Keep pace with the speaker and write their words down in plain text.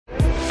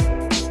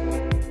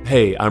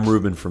Hey, I'm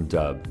Ruben from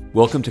Dub.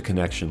 Welcome to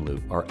Connection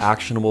Loop, our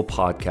actionable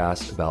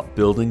podcast about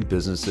building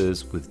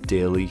businesses with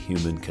daily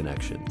human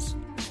connections.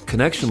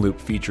 Connection Loop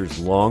features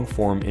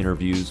long-form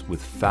interviews with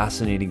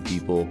fascinating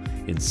people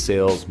in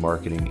sales,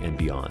 marketing, and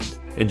beyond.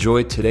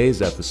 Enjoy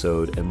today's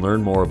episode and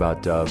learn more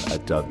about Dub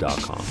at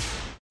dub.com.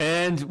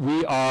 And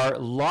we are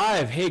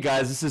live. Hey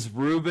guys, this is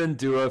Ruben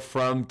Dua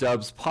from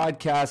Dub's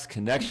podcast,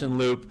 Connection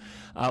Loop.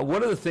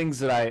 One of the things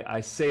that I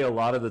say a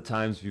lot of the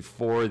times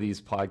before these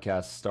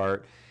podcasts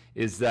start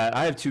is that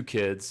I have two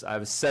kids. I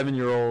have a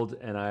 7-year-old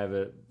and I have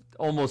an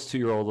almost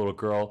 2-year-old little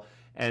girl.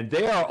 And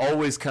they are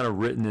always kind of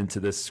written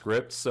into this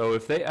script. So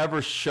if they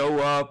ever show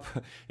up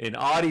in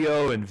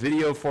audio and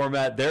video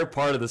format, they're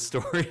part of the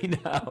story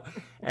now.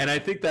 And I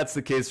think that's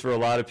the case for a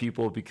lot of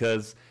people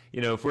because,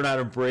 you know, if we're not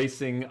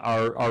embracing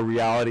our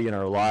reality in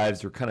our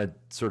lives, we're kind of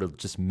sort of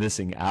just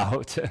missing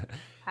out.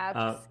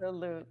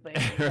 Absolutely.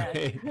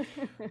 Right.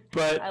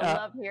 But I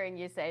love hearing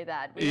you say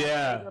that. We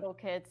have little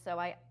kids, so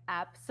I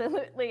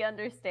absolutely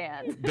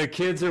understand. The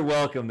kids are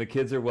welcome. The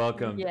kids are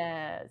welcome.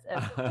 Yes,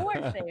 of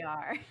course they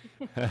are.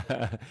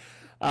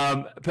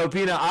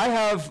 Pelpina, I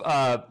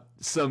have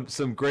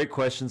some great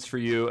questions for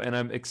you, and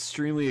I'm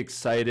extremely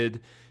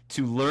excited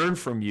to learn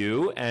from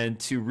you and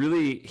to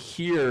really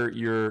hear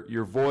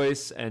your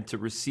voice and to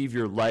receive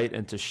your light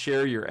and to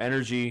share your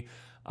energy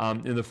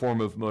in the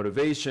form of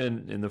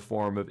motivation, in the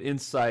form of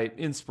insight,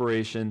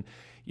 inspiration.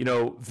 You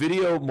know,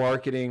 video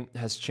marketing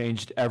has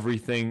changed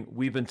everything.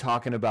 We've been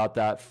talking about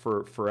that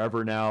for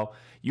forever now.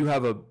 You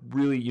have a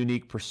really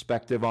unique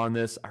perspective on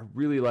this. I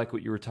really like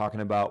what you were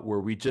talking about, where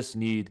we just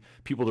need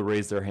people to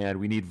raise their hand.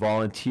 We need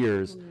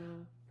volunteers.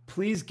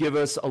 Please give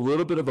us a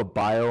little bit of a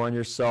bio on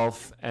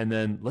yourself, and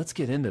then let's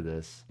get into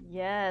this.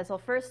 Yes. Well,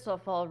 first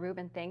of all,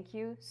 Ruben, thank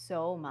you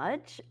so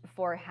much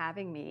for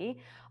having me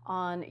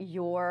on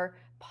your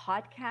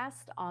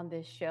podcast, on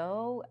this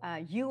show.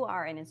 You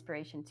are an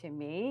inspiration to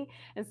me.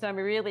 And so I'm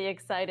really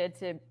excited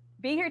to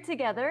be here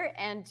together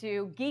and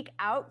to geek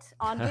out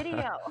on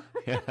video.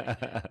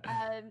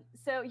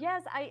 So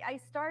yes, I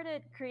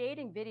started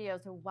creating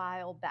videos a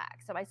while back.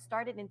 So I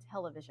started in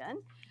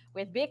television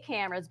with big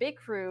cameras, big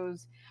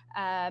crews,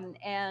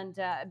 and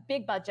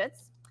big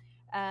budgets.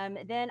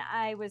 Then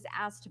I was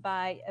asked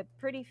by a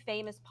pretty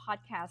famous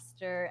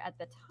podcaster at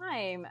the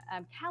time,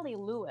 Callie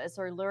Lewis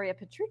or Luria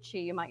Petrucci,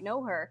 you might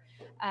know her,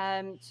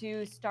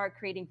 to start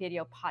creating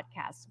video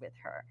podcasts with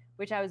her,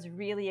 which I was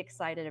really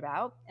excited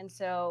about. And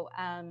so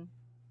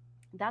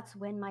that's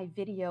when my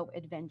video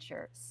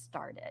adventure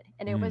started.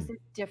 And it was a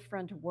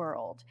different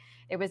world.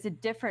 It was a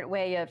different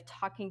way of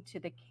talking to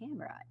the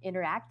camera,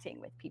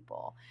 interacting with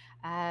people.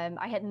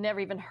 I had never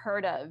even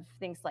heard of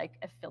things like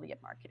affiliate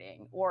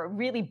marketing or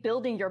really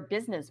building your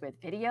business with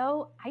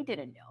video. I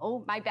didn't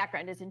know. My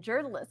background is in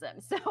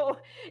journalism. So,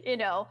 you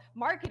know,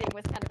 marketing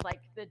was kind of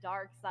like the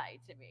dark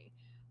side to me.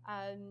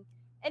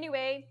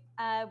 Anyway,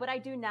 what I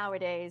do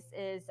nowadays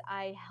is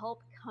I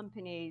help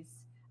companies,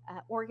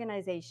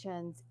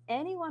 organizations,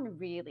 anyone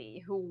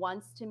really who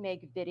wants to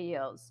make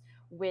videos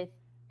with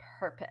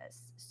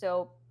purpose.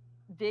 So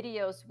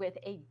videos with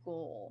a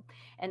goal.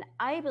 And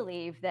I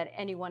believe that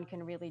anyone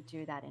can really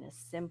do that in a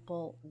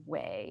simple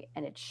way.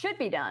 And it should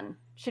be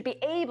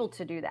able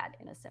to do that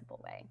in a simple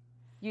way,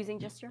 using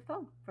just your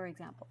phone, for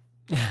example.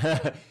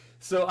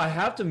 So I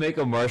have to make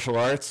a martial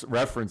arts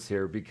reference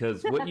here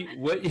because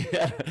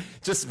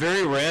just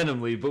very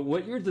randomly, but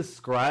what you're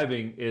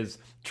describing is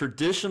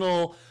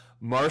traditional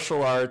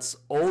martial arts,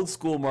 old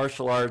school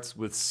martial arts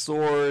with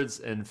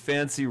swords and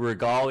fancy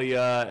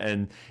regalia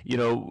and, you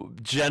know,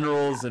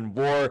 generals and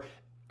war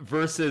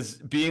versus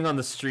being on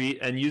the street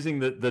and using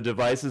the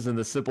devices and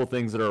the simple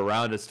things that are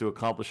around us to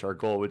accomplish our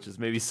goal, which is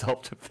maybe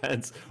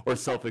self-defense or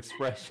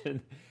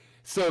self-expression.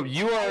 So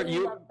you are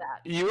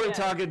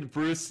talking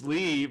Bruce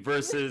Lee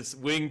versus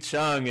Wing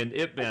Chun and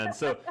Ip Man.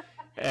 So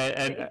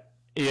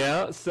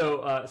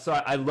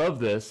so I love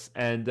this.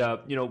 And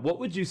you know, what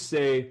would you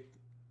say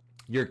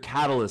your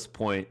catalyst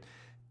point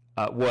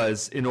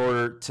was in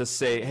order to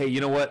say, hey,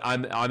 you know what,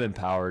 I'm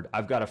empowered.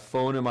 I've got a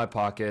phone in my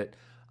pocket.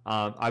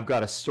 I've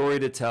got a story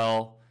to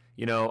tell.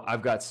 You know,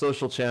 I've got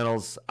social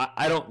channels.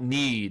 I don't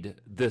need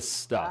this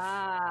stuff.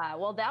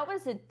 Well, that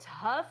was a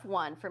tough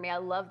one for me. I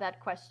love that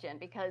question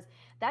because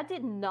that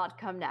did not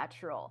come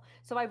natural.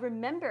 So I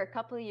remember a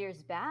couple of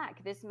years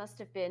back, this must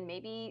have been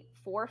maybe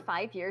 4 or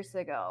 5 years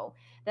ago,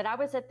 that I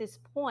was at this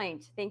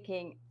point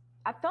thinking,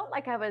 I felt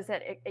like I was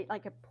at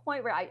a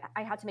point where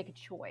I had to make a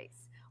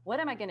choice.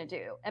 What am I going to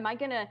do? Am I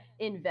going to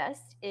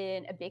invest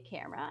in a big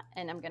camera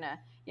and I'm going to,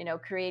 you know,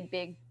 create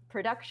big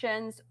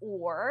productions,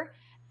 or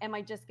am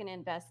I just going to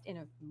invest in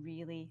a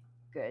really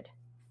good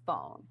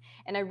phone?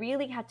 And I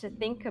really had to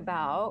think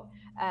about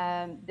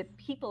the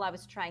people I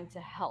was trying to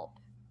help,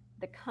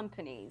 the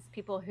companies,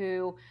 people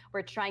who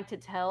were trying to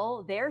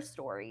tell their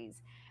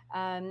stories.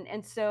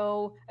 And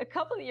so a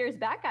couple of years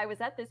back, I was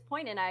at this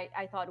point and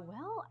I thought,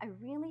 well, I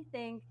really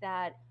think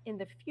that in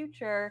the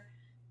future,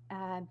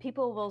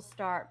 people will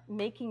start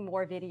making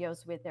more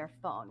videos with their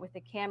phone, with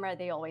the camera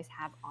they always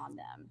have on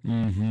them.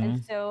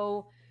 And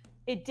so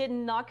It did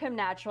not come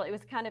natural. It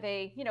was kind of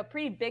a,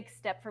 pretty big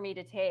step for me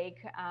to take.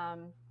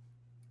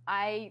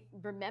 I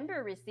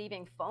remember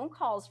receiving phone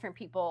calls from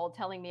people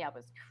telling me I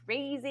was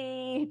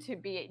crazy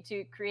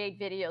to create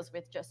videos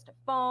with just a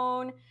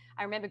phone.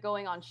 I remember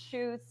going on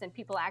shoots and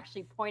people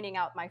actually pointing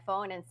out my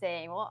phone and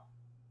saying, well,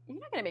 you're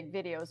not going to make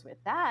videos with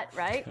that,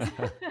 right?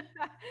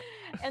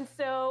 And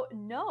so,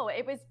 no,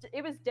 it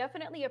was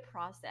definitely a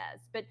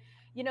process. But,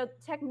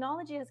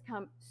 technology has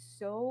come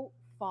so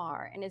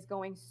far and is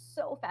going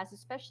so fast,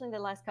 especially in the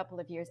last couple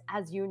of years,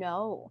 as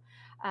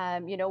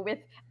with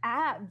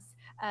apps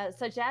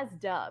such as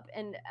Dub,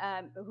 and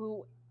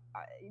who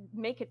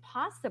make it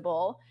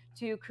possible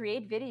to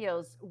create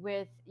videos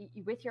with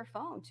your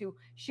phone, to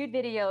shoot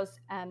videos,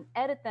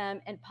 edit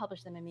them, and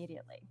publish them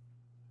immediately.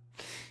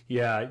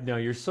 Yeah, no,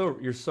 you're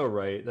so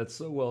right. That's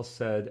so well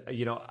said.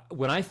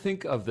 When I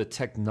think of the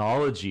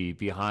technology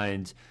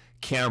behind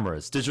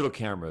cameras, digital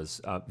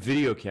cameras,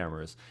 video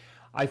cameras,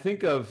 I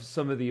think of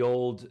some of the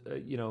old,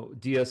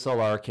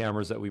 DSLR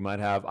cameras that we might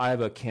have. I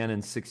have a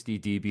Canon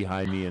 60D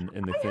behind me in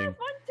the thing.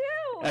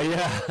 I have one too.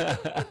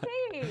 Yeah.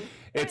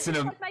 It's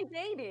my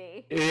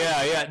baby.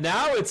 Yeah.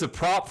 Now it's a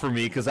prop for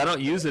me because I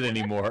don't use it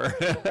anymore.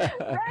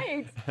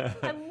 Right.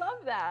 I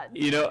love that.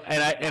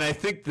 And I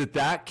think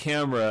that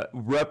camera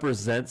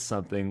represents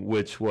something,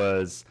 which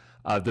was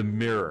the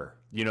mirror.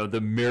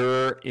 The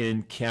mirror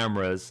in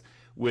cameras,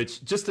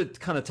 which, just to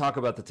kind of talk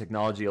about the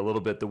technology a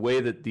little bit, the way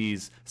that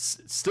these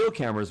still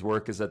cameras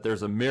work is that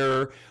there's a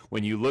mirror.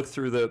 When you look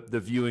through the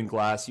viewing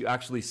glass, you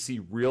actually see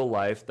real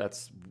life.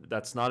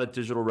 That's not a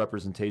digital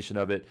representation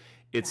of it.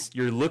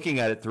 You're looking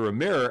at it through a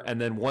mirror,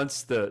 and then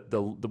once the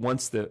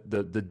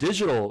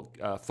digital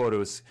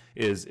photos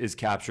is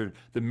captured,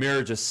 the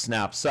mirror just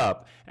snaps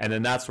up, and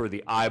then that's where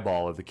the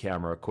eyeball of the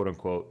camera, quote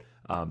unquote,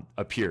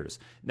 appears.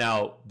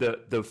 Now,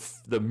 the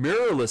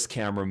mirrorless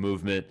camera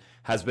movement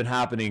has been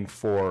happening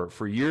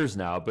for years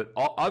now, but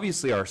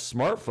obviously our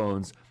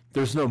smartphones,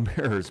 there's no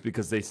mirrors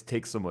because they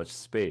take so much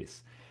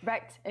space.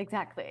 Right,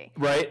 exactly.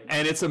 Right,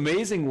 and it's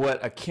amazing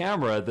what a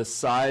camera the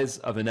size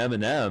of an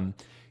M&M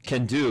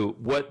can do.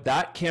 What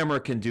that camera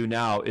can do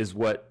now is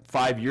what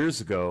 5 years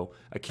ago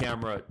a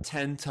camera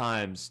 10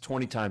 times,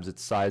 20 times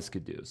its size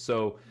could do.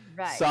 So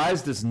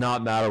size does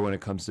not matter when it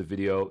comes to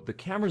video. The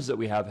cameras that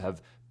we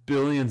have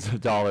billions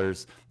of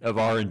dollars of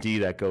R&D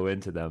that go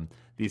into them.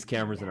 These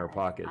cameras in our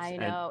pockets. I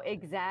know,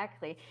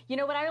 exactly.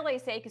 What I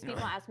always say, because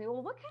people ask me,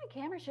 well, what kind of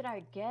camera should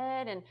I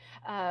get, and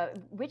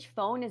which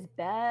phone is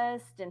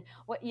best, and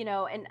what,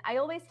 and I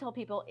always tell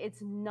people,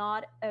 it's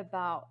not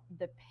about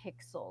the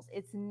pixels.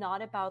 It's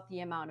not about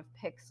the amount of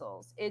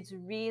pixels. It's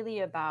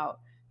really about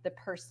the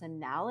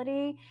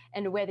personality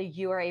and whether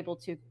you are able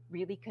to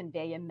really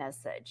convey a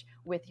message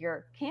with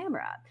your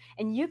camera.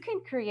 And you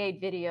can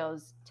create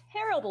videos,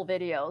 terrible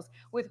videos,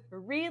 with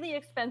really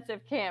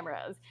expensive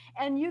cameras,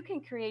 and you can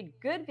create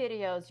good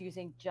videos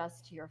using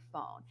just your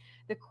phone.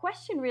 The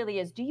question really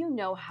is, do you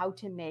know how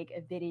to make a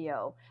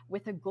video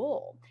with a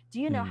goal? Do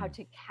you know how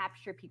to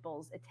capture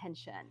people's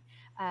attention?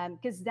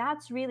 Because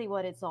that's really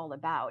what it's all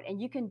about.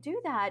 And you can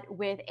do that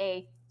with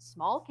a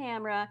small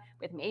camera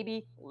with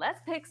maybe less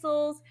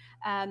pixels,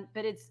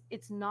 but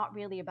it's not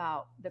really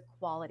about the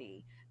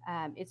quality.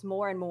 It's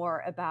more and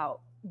more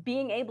about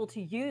being able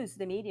to use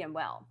the medium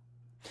well.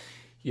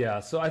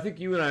 Yeah, so I think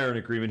you and I are in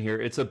agreement here.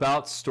 It's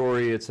about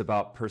story, it's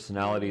about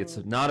personality, it's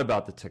not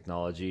about the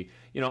technology.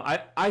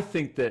 I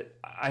think that,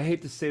 I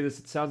hate to say this,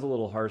 it sounds a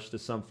little harsh to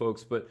some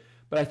folks, but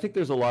I think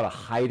there's a lot of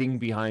hiding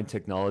behind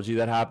technology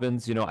that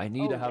happens. I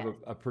need to have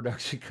a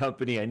production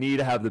company. I need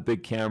to have the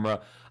big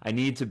camera. I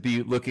need to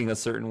be looking a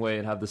certain way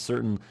and have the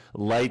certain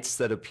lights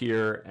that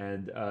appear,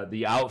 and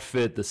the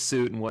outfit, the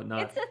suit and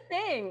whatnot. It's a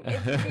thing.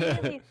 It's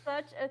really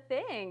such a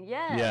thing.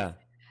 Yes. Yeah.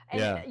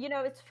 And,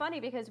 it's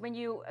funny because when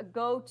you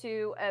go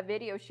to a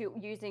video shoot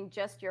using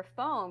just your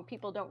phone,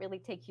 people don't really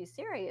take you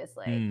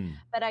seriously.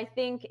 But I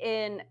think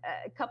in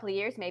a couple of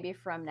years, maybe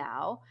from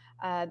now,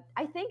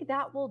 I think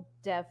that will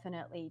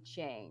definitely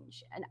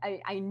change. And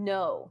I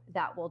know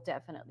that will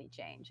definitely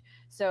change.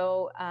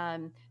 So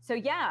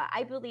yeah,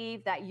 I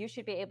believe that you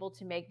should be able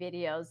to make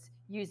videos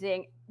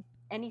using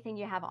anything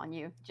you have on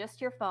you,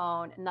 just your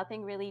phone,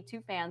 nothing really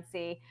too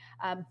fancy.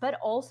 But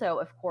also,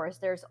 of course,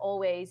 there's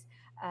always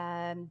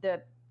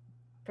the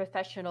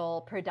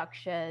professional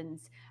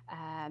productions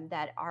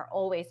that are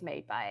always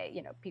made by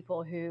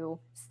people who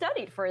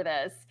studied for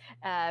this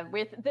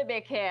with the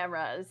big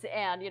cameras,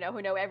 and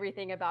who know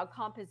everything about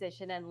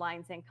composition and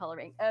lines and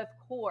coloring. Of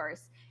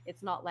course,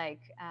 it's not like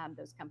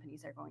those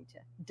companies are going to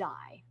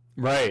die.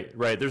 Right.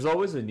 There's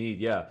always a need.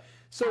 Yeah.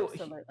 So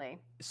absolutely.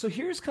 So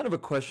here's kind of a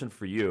question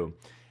for you.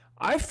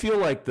 I feel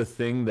like the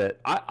thing that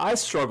I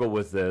struggle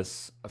with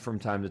this from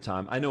time to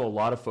time. I know a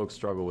lot of folks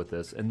struggle with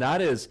this, and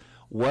that is,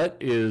 what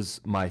is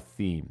my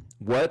theme?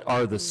 What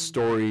are the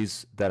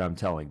stories that I'm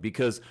telling?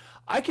 Because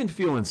I can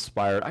feel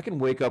inspired. I can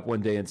wake up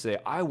one day and say,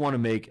 I want to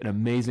make an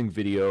amazing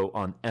video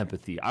on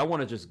empathy. I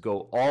want to just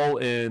go all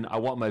in. I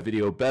want my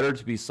video better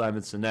to be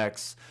Simon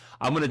Sinek's.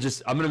 I'm going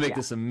to make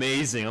this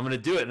amazing. I'm going to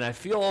do it. And I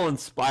feel all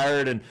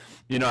inspired and,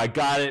 I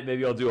got it.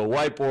 Maybe I'll do a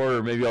whiteboard,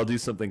 or maybe I'll do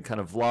something kind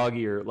of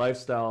vloggy or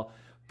lifestyle.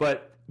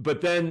 But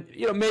then,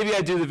 maybe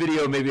I do the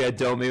video, maybe I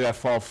don't, maybe I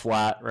fall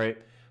flat, right?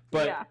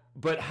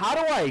 But how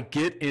do I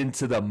get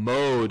into the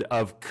mode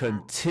of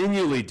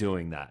continually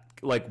doing that?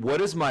 Like, what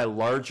is my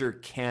larger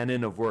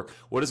canon of work?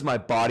 What is my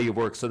body of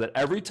work? So that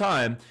every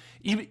time,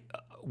 even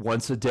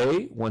once a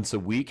day, once a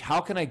week,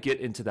 how can I get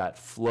into that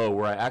flow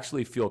where I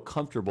actually feel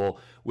comfortable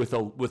with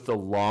the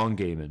long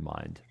game in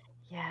mind?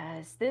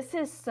 Yes, this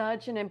is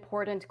such an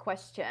important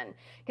question,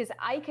 because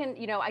I can,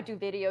 I do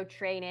video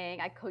training,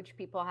 I coach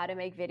people how to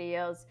make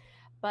videos,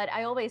 but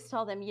I always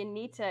tell them you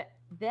need to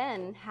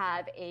then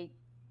have a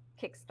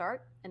kickstart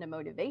and a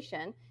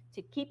motivation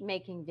to keep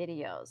making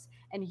videos.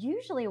 And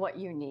usually what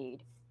you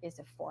need is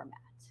a format,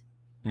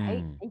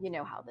 right? And you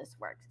know how this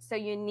works. So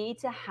you need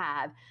to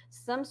have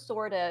some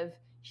sort of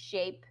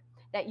shape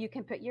that you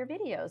can put your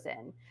videos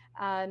in.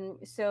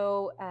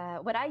 So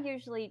what I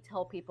usually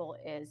tell people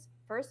is,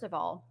 first of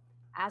all,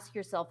 ask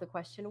yourself the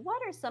question,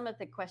 what are some of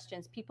the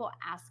questions people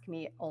ask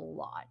me a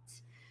lot?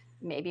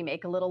 Maybe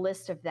make a little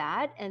list of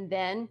that. And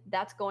then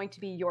that's going to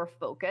be your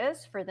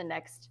focus for the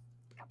next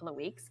couple of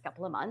weeks,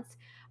 couple of months.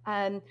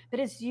 But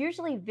it's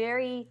usually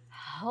very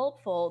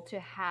helpful to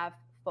have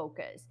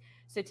focus.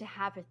 So to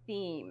have a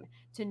theme,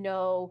 to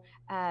know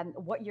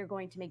what you're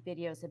going to make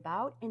videos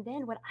about. And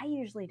then what I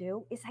usually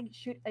do is I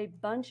shoot a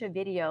bunch of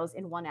videos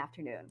in one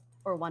afternoon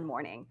or one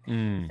morning.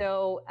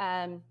 So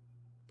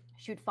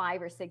shoot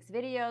 5 or 6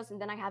 videos,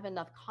 and then I have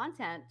enough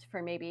content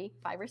for maybe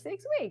 5 or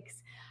 6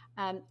 weeks.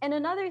 And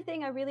another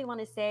thing I really want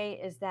to say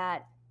is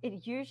that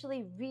it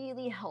usually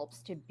really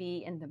helps to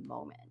be in the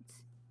moment.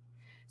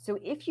 So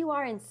if you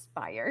are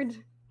inspired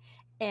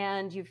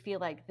and you feel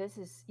like this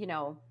is,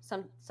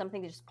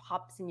 something that just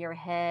pops in your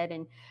head,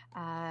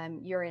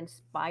 and you're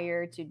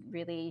inspired to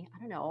really,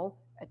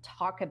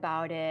 talk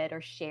about it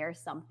or share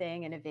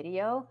something in a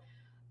video,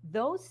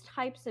 those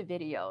types of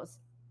videos,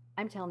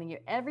 I'm telling you,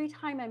 every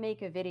time I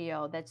make a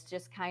video that's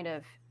just kind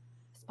of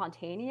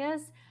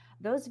spontaneous,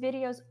 those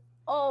videos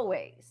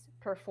always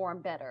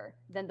perform better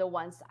than the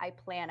ones I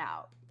plan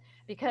out.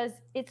 Because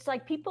it's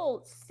like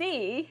people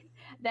see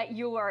that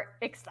you are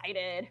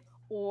excited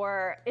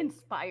or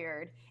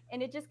inspired,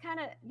 and it just kind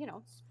of,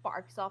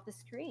 sparks off the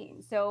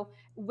screen. So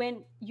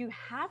when you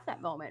have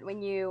that moment,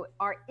 when you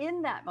are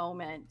in that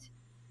moment,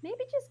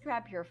 maybe just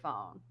grab your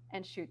phone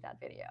and shoot that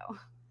video.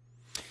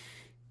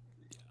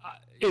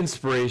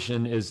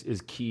 Inspiration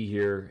is key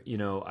here.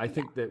 I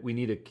think that we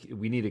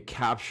need to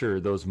capture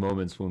those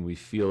moments when we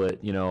feel it.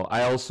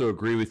 I also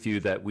agree with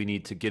you that we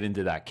need to get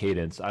into that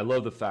cadence. I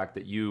love the fact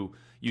that you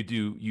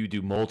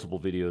do multiple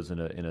videos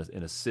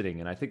in a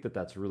sitting, and I think that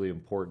that's really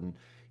important.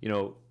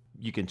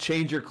 You can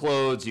change your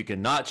clothes, you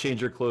can not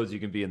change your clothes, you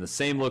can be in the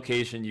same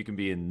location, you can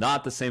be in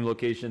not the same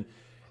location.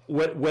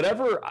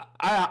 Whatever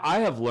I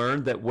have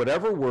learned that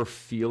whatever we're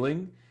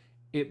feeling,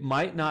 it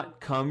might not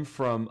come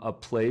from a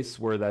place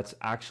where that's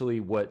actually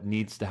what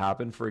needs to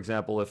happen. For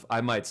example, if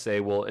I might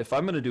say, well, if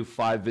I'm going to do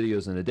 5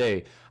 videos in a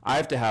day, I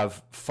have to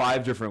have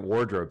 5 different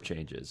wardrobe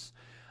changes.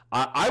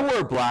 I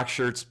wear black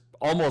shirts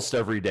almost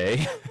every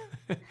day.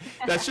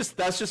 That's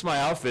just my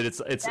outfit.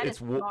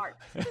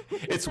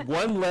 It's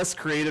one less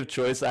creative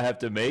choice I have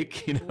to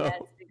make. Yes,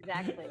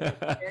 exactly.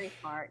 Very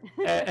smart.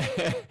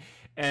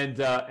 And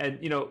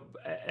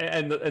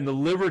the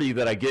liberty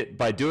that I get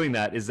by doing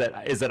that is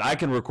that I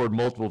can record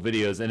multiple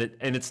videos,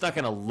 and it's not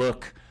going to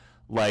look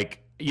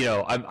like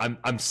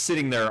I'm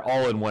sitting there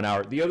all in 1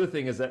 hour. The other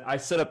thing is that I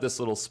set up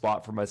this little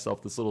spot for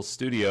myself, this little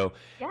studio,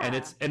 and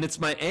it's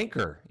my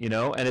anchor,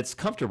 and it's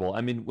comfortable. I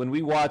mean, when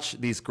we watch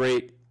these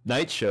great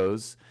night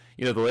shows,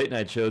 the late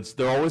night shows,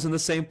 they're always in the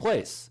same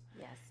place.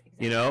 Yes,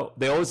 exactly.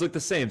 They always look the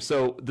same.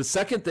 So the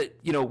second that,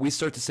 we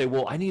start to say,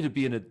 well, I need to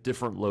be in a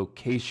different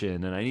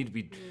location, and I need to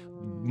be,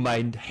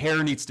 my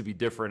hair needs to be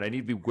different, I need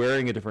to be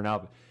wearing a different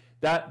outfit.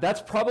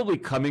 That's probably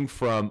coming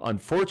from,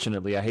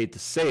 unfortunately, I hate to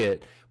say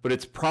it, but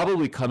it's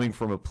probably coming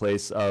from a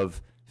place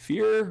of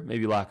fear,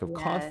 maybe lack of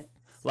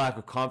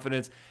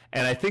confidence.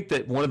 And I think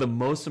that one of the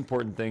most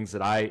important things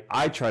that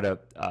I try to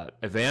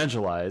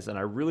evangelize, and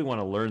I really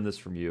want to learn this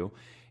from you,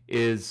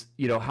 is,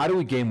 how do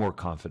we gain more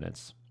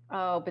confidence?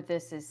 Oh, but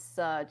this is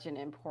such an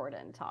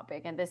important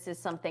topic. And this is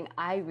something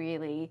I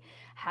really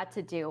had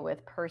to deal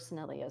with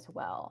personally as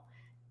well.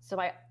 So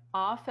I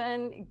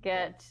often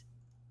get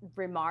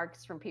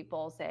remarks from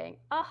people saying,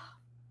 oh,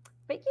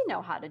 but you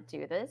know how to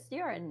do this.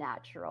 You're a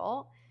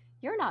natural.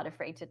 You're not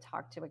afraid to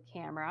talk to a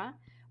camera,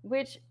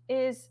 which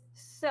is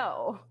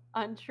so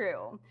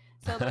untrue.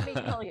 So let me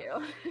tell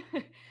you,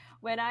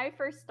 when I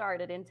first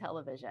started in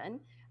television,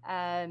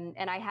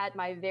 and I had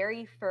my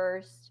very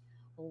first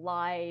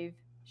live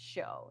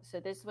show.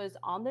 So this was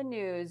on the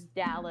news,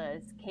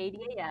 Dallas,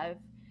 KDAF,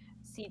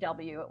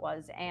 CW it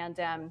was. And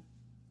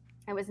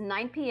it was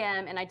 9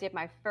 p.m. and I did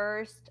my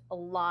first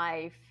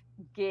live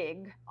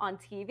gig on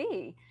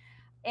TV.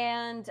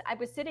 And I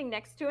was sitting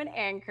next to an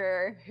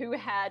anchor who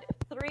had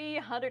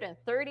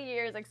 330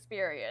 years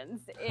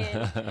experience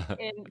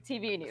in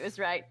TV news,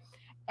 right?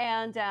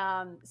 And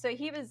so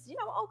he was,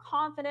 all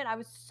confident. I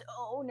was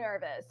so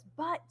nervous,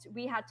 but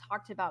we had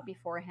talked about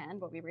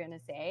beforehand what we were going to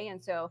say.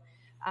 And so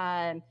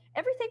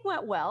everything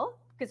went well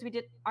because we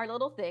did our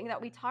little thing that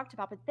we talked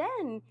about. But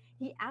then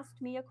he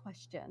asked me a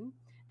question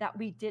that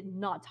we did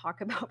not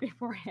talk about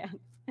beforehand.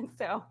 And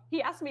so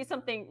he asked me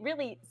something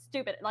really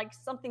stupid, like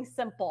something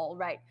simple,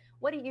 right?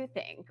 What do you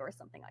think? Or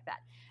something like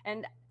that.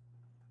 And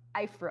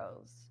I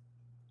froze.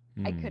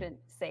 I couldn't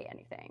say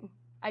anything.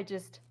 I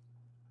just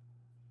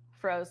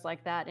froze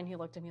like that. And he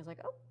looked at me, he was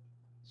like, oh,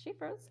 she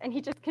froze. And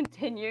he just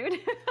continued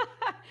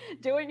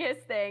doing his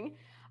thing.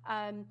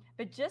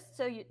 But just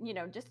so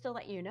just to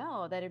let you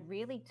know that it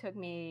really took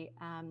me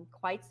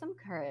quite some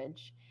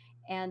courage,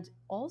 and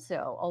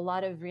also a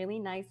lot of really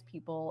nice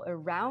people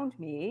around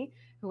me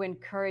who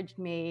encouraged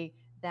me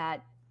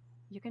that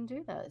you can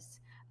do this.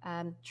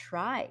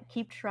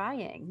 Keep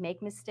trying,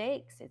 make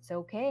mistakes. It's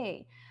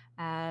okay.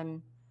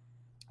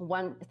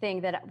 One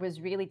thing that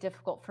was really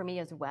difficult for me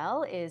as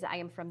well is I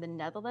am from the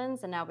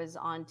Netherlands and I was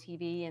on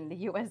TV in the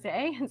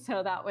USA. And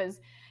so that was,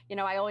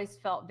 I always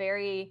felt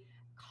very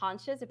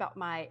conscious about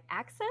my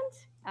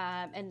accent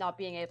and not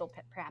being able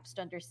perhaps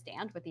to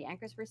understand what the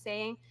anchors were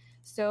saying.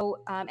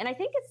 So, and I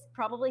think it's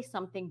probably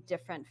something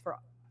different for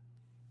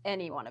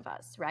any one of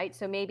us, right?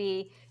 So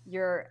maybe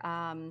you're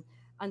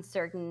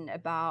uncertain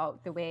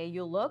about the way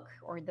you look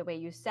or the way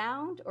you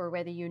sound, or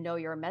whether you know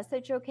your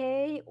message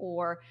okay,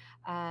 or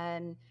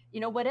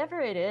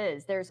whatever it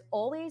is, there's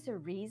always a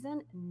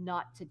reason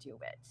not to do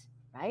it,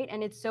 right?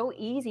 And it's so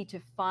easy to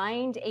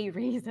find a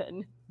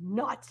reason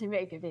not to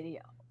make a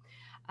video.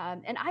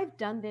 And I've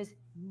done this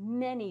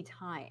many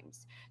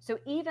times. So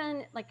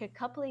even like a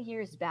couple of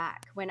years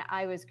back when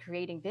I was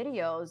creating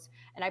videos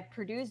and I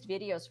produced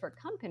videos for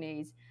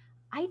companies,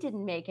 I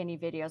didn't make any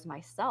videos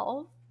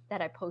myself that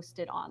I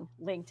posted on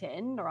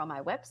LinkedIn or on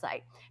my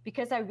website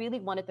because I really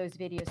wanted those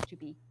videos to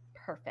be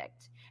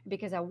perfect.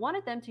 Because I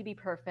wanted them to be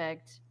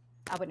perfect,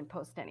 I wouldn't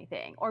post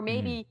anything, or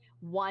maybe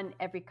one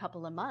every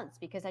couple of months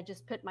because I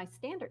just put my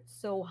standards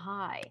so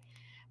high.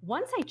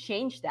 Once I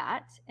changed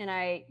that and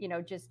I,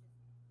 just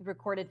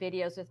recorded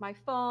videos with my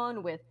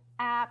phone, with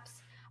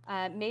apps,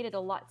 made it a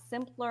lot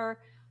simpler,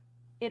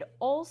 it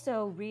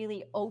also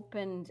really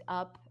opened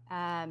up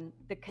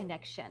the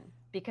connection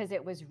because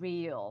it was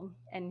real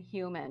and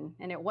human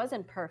and it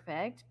wasn't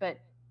perfect, but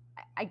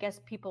I guess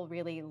people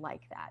really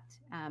like that,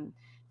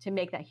 to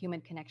make that human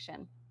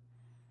connection.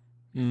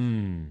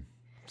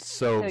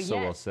 So yes,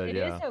 well said. It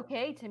is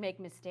okay to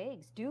make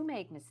mistakes. Do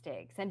make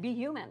mistakes and be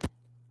human.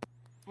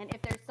 And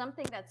if there's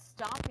something that's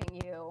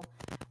stopping you,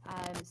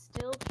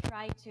 still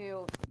try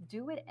to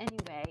do it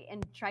anyway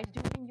and try to do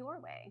it in your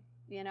way.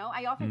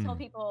 I often tell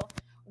people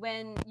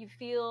when you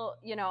feel,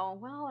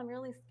 well, I'm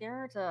really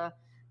scared to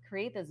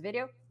create this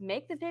video,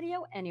 make the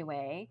video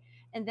anyway,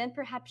 and then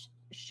perhaps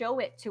show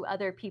it to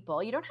other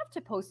people. You don't have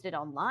to post it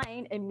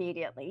online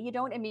immediately. You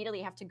don't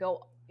immediately have to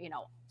go,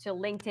 to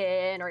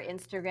LinkedIn or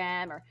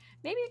Instagram, or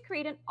maybe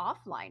create an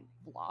offline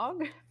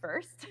vlog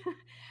first.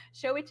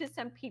 Show it to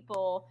some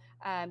people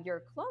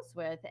you're close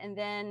with, and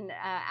then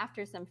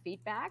after some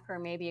feedback or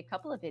maybe a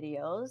couple of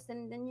videos,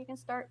 and then you can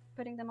start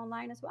putting them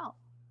online as well.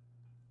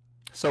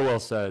 So well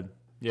said.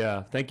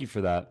 Yeah, thank you for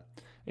that.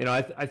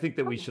 I think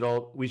that we should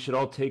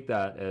all take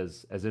that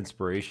as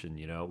inspiration.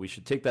 We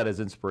should take that as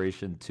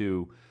inspiration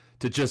to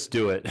just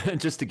do it,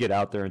 just to get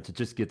out there and to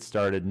just get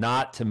started,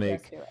 not to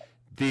make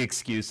the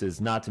excuses,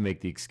 not to make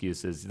the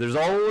excuses. There's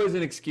always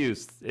an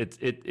excuse.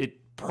 It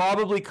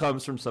probably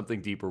comes from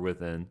something deeper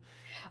within,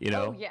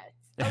 Oh, yes.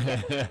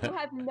 Okay. You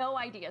have no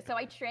idea. So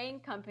I train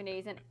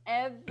companies, and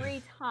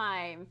every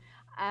time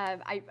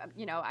I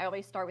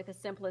always start with a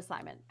simple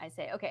assignment. I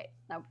say, okay,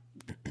 now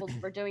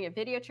we're doing a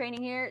video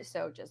training here.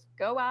 So just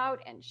go out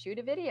and shoot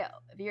a video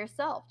of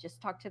yourself.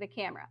 Just talk to the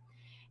camera.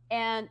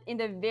 And in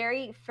the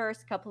very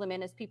first couple of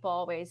minutes, people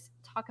always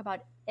talk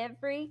about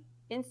every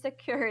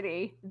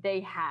insecurity they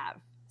have.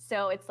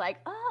 So it's like,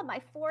 oh,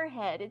 my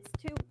forehead, it's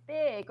too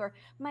big, or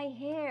my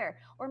hair,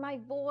 or my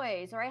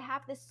voice, or I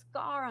have this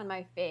scar on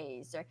my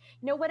face, or,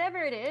 whatever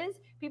it is,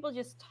 people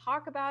just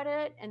talk about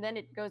it, and then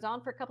it goes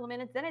on for a couple of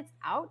minutes, then it's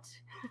out.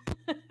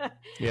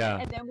 Yeah.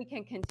 And then we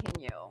can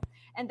continue.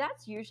 And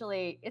that's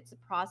usually, it's a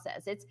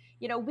process. It's,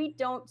 we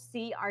don't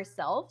see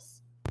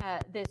ourselves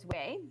this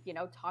way,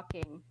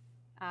 talking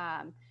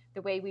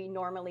the way we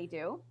normally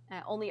do.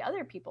 Only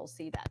other people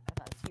see that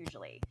of us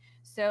usually.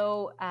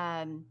 So,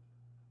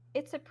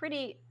 it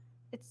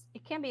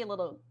can be a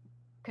little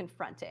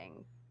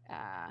confronting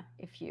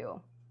if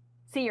you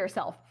see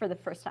yourself for the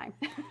first time.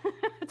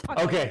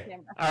 Okay.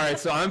 All right.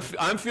 So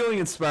I'm feeling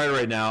inspired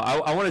right now.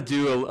 I want to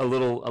do a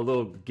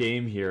little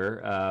game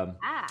here.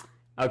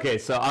 Okay.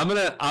 So I'm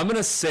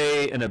gonna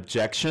say an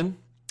objection.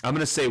 I'm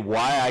gonna say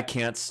why I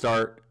can't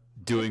start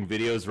doing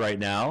videos right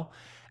now,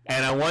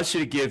 and I want you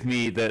to give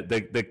me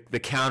the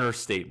counter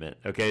statement.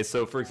 Okay.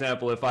 So for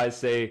example, if I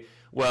say,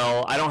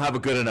 well, I don't have a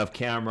good enough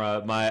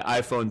camera. My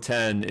iPhone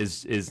 10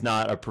 is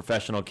not a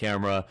professional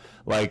camera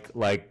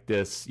like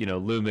this,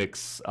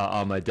 Lumix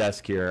on my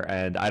desk here,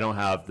 and I don't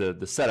have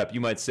the setup.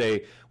 You might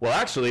say, well,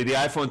 actually, the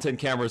iPhone 10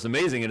 camera is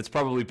amazing, and it's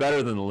probably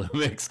better than the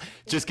Lumix.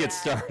 Just get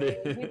started.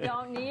 You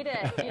don't need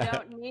it. You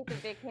don't need the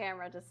big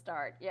camera to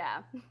start.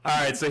 Yeah.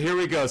 All right, so here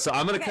we go. So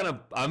I'm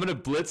gonna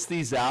blitz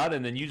these out,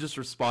 and then you just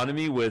respond to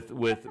me with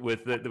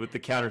the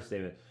counter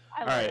statement.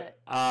 I love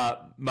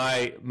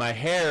it. My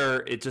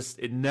hair,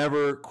 it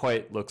never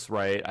quite looks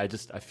right. I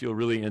feel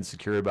really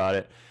insecure about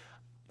it.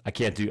 I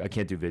can't do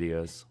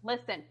videos.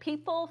 Listen,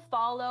 people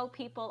follow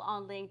people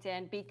on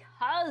LinkedIn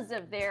because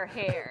of their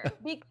hair,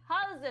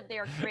 because of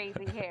their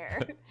crazy hair.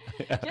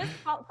 Just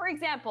for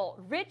example,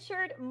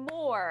 Richard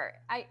Moore.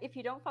 If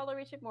you don't follow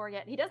Richard Moore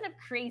yet, he doesn't have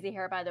crazy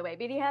hair, by the way,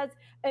 but he has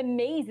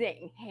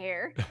amazing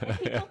hair. And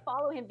people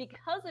follow him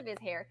because of his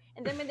hair.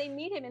 And then when they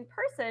meet him in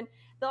person,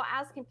 they'll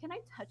ask him, "Can I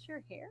touch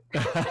your hair?"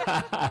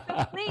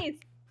 So please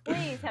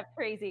have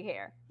crazy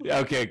hair.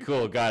 Okay,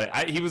 cool, got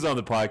it. He was on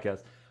the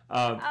podcast.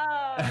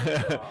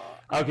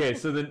 Okay,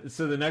 so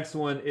the next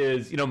one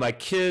is, my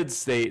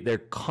kids, they're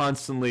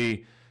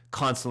constantly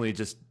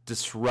just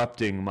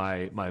disrupting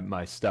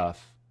my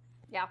stuff.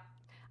 Yeah,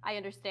 I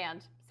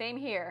understand. Same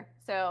here.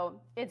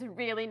 So it's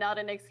really not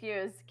an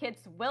excuse. Kids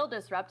will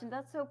disrupt, and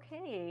that's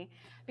okay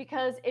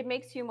because it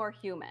makes you more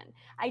human.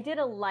 I did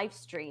a live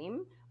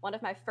stream, one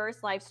of my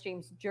first live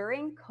streams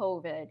during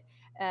COVID,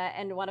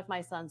 and one of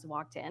my sons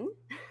walked in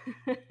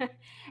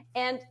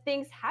and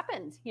things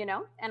happened,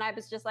 and I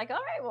was just like, all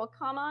right, well,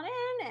 come on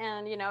in.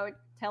 And,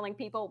 telling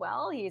people,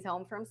 well, he's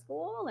home from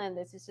school and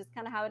this is just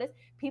kind of how it is.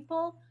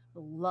 People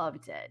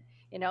loved it.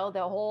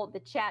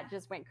 The chat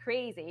just went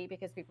crazy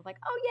because people were like,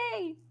 oh,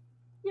 yay,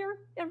 you're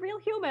a real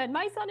human.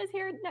 My son is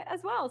here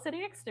as well,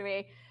 sitting next to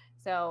me.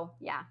 So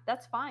yeah,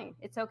 that's fine.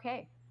 It's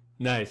okay.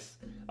 Nice.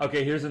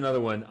 Okay, here's another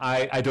one.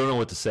 I don't know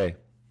what to say.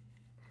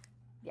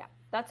 Yeah,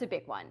 that's a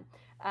big one.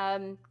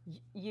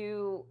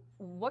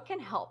 What can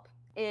help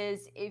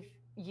is if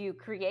you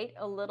create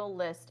a little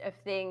list of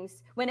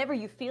things whenever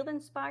you feel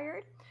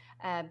inspired.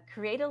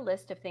 Create a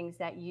list of things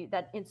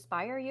that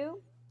inspire you,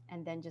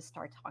 and then just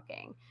start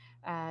talking.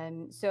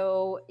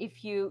 So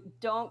if you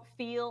don't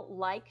feel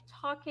like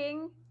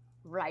talking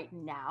right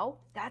now,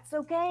 that's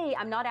okay.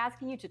 I'm not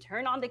asking you to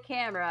turn on the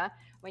camera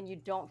when you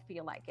don't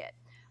feel like it.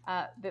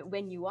 But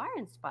when you are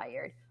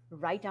inspired,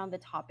 write down the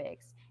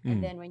topics.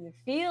 And then when you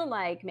feel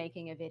like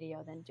making a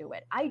video, then do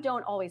it. I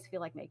don't always feel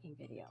like making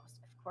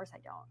videos. Of course I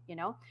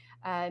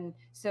don't,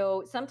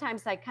 So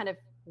sometimes I kind of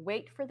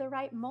wait for the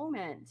right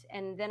moment.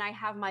 And then I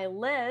have my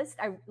list.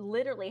 I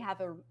literally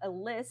have a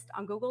list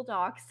on Google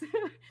Docs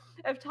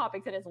of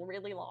topics, and it's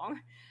really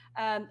long,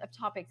 of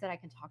topics that I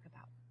can talk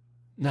about.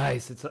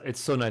 Nice. It's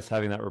so nice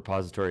having that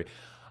repository.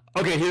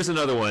 Okay, here's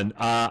another one.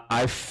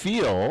 I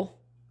feel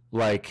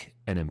like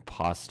an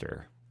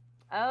imposter.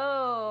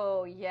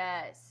 Oh,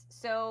 yes.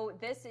 So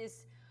this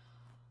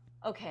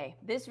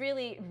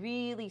really,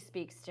 really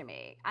speaks to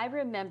me. I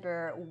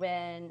remember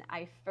when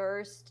I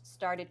first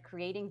started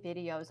creating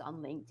videos on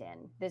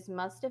LinkedIn. This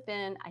must have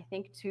been, I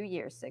think, 2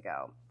 years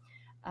ago.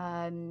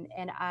 And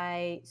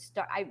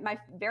my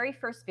very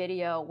first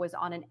video was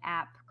on an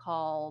app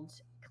called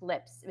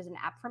Clips. It was an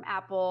app from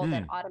Apple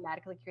that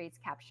automatically creates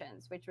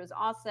captions, which was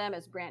awesome. It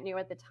was brand new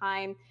at the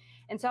time.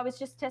 And so I was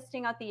just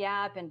testing out the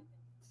app and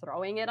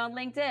throwing it on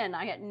LinkedIn.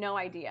 I had no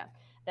idea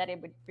that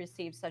it would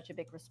receive such a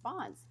big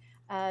response.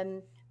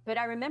 But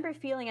I remember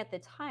feeling at the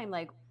time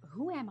like,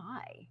 who am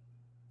I?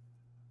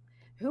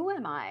 Who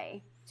am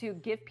I to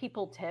give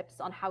people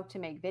tips on how to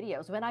make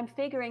videos when I'm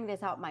figuring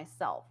this out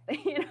myself?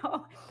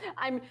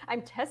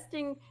 I'm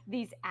testing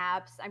these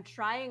apps. I'm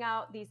trying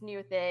out these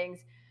new things.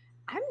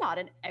 I'm not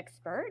an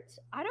expert.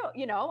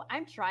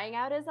 I'm trying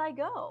out as I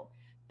go.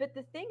 But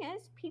the thing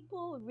is,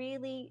 people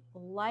really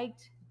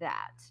liked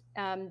that.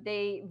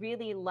 They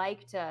really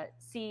like to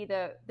see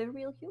the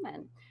real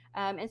human.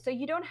 And so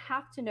you don't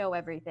have to know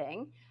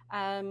everything.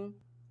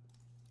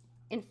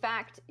 In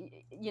fact,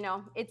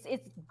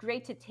 it's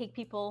great to take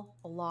people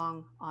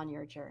along on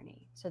your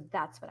journey. So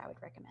that's what I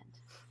would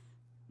recommend.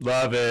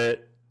 Love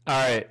it. All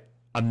right.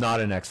 I'm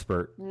not an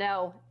expert.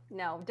 No,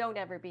 don't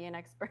ever be an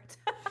expert.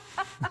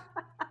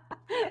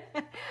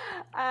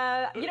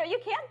 You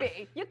can't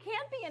be. You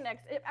can't be an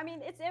expert. I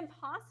mean, it's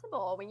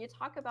impossible when you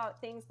talk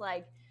about things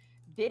like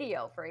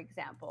video, for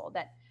example,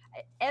 that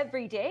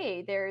every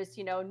day there's,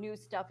 new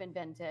stuff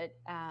invented.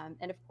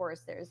 And of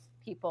course, there's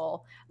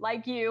people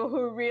like you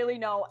who really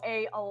know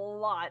a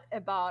lot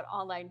about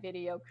online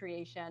video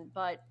creation.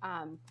 But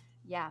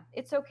yeah,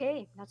 it's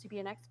okay not to be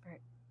an expert.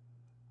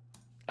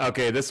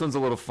 Okay, this one's a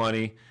little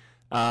funny.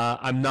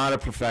 I'm not a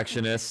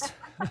perfectionist.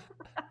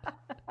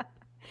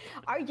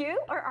 Are you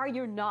or are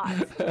you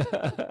not?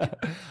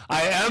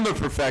 I am a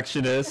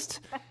perfectionist,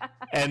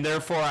 and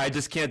therefore I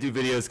just can't do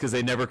videos because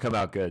they never come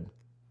out good.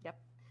 Yep.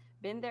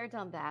 Been there,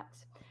 done that.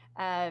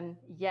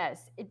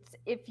 Yes,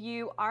 if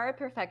you are a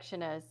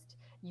perfectionist,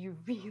 you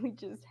really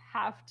just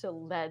have to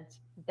let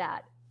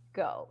that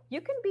go.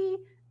 You can be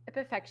a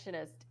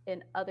perfectionist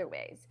in other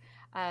ways.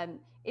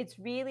 It's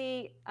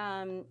really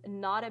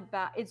not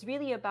about, it's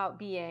really about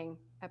being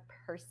a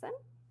person,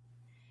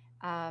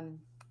 um,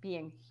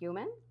 being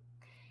human.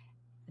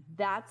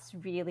 That's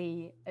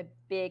really a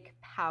big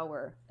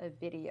power of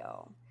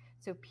video.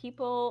 So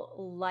people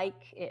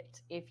like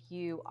it if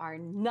you are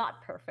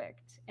not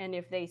perfect and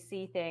if they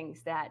see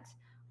things that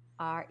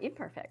are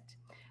imperfect.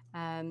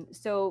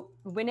 So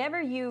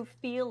whenever you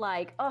feel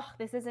like, oh,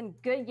 this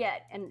isn't good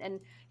yet, and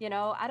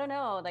I don't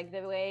know, like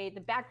the way the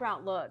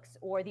background looks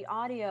or the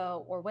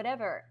audio or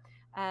whatever,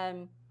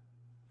 um,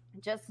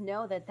 just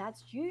know that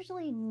that's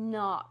usually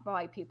not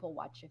why people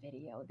watch a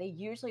video. They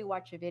usually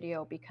watch a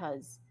video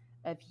because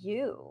of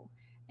you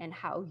and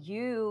how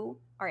you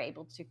are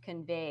able to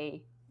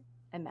convey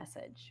a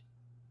message.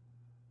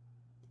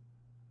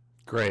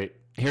 Great.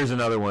 Here's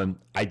another one.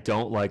 I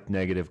don't like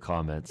negative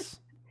comments.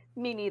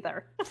 Me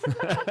neither.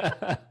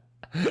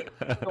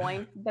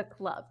 Join the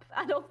club.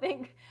 I don't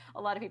think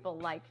a lot of people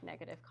like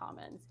negative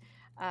comments.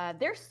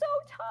 They're so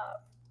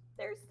tough.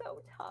 They're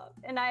so tough.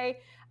 And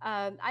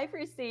I've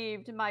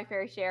received my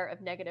fair share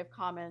of negative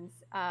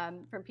comments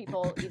from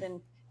people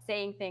even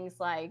saying things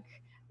like,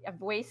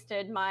 I've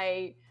wasted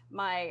my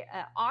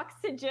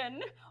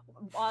oxygen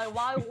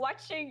while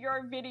watching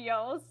your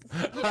videos,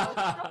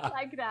 stuff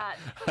like that.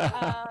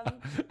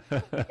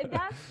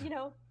 That's,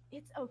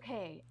 it's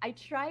okay. I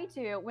try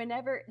to,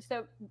 whenever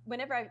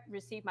I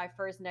received my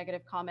first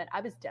negative comment,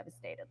 I was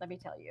devastated, let me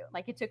tell you.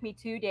 Like, it took me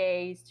 2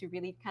 days to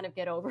really kind of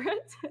get over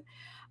it.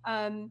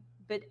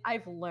 But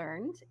I've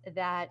learned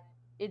that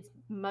it's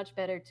much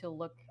better to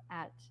look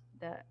at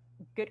the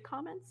good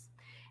comments.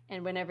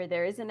 And whenever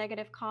there is a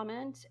negative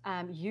comment,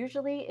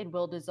 usually it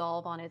will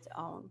dissolve on its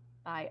own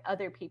by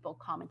other people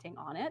commenting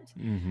on it.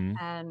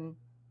 Mm-hmm.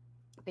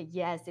 But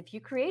yes, if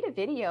you create a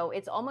video,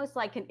 it's almost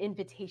like an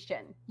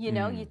invitation. You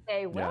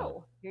say,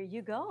 well, Here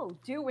you go,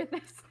 do with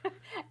this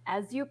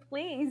as you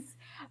please.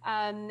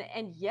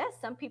 And yes,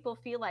 some people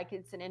feel like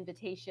it's an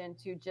invitation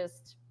to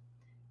just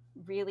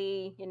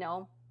really,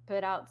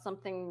 put out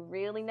something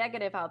really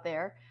negative out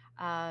there.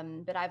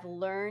 But I've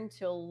learned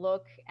to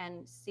look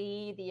and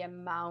see the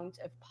amount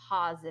of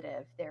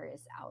positive there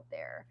is out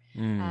there,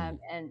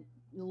 and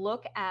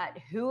look at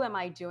who am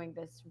I doing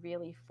this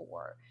really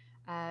for.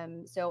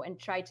 And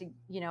try to,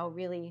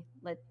 really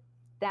let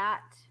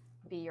that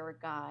be your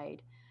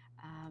guide.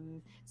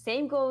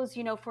 Same goes,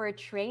 for a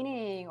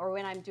training or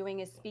when I'm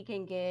doing a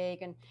speaking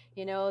gig, and,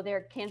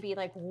 there can be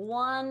like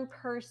one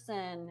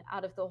person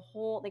out of the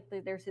whole, like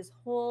there's this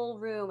whole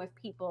room of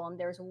people and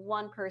there's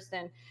one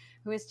person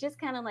who is just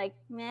kind of like,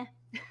 meh.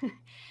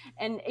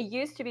 And it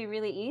used to be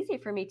really easy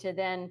for me to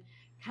then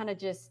kind of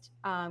just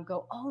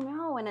go, oh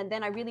no. And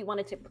then I really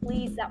wanted to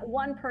please that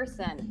one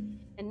person.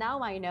 And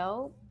now I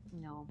know,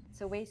 no,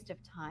 it's a waste of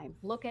time.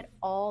 Look at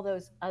all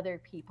those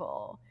other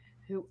people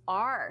who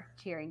are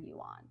cheering you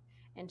on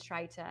and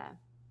try to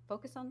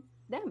focus on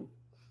them.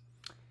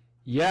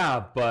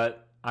 Yeah,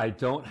 but I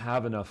don't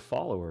have enough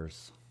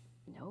followers.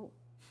 No,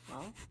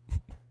 well,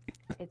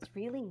 it's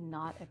really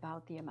not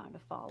about the amount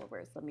of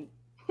followers. Let me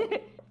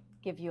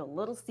give you a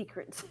little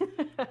secret.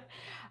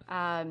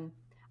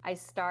 I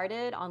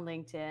started on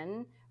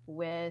LinkedIn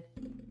with,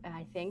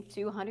 I think,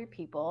 200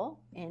 people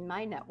in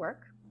my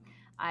network.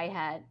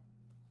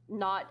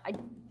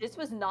 This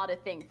was not a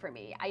thing for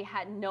me. I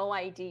had no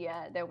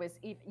idea there was,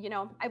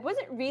 I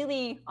wasn't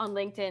really on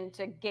LinkedIn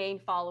to gain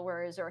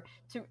followers or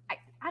to,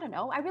 I don't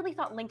know. I really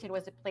thought LinkedIn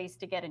was a place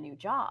to get a new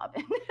job.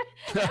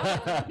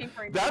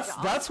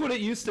 That's what it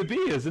used to be,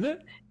 isn't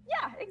it?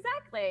 Yeah,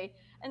 exactly.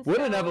 And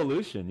what an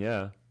evolution,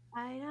 yeah.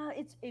 I know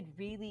it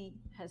really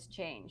has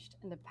changed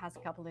in the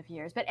past couple of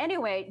years. But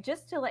anyway,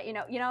 just to let you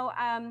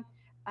know,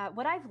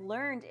 what I've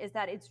learned is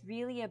that it's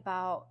really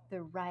about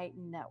the right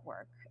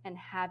network and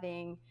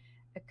having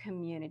a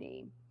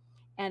community.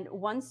 And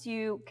once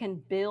you can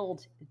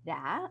build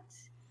that,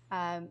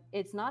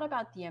 it's not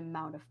about the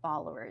amount of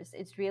followers.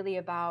 It's really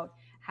about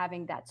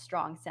having that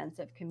strong sense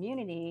of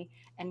community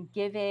and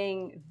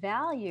giving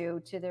value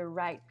to the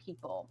right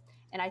people.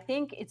 And I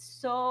think it's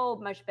so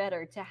much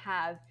better to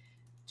have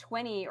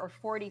 20 or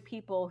 40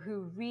 people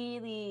who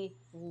really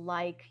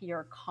like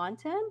your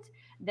content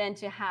than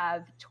to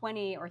have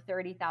 20 or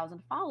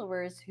 30,000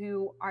 followers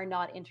who are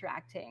not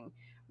interacting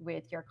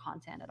with your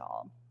content at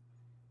all.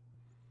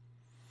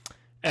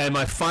 And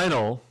my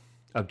final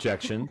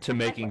objection to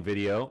making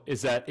video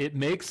is that it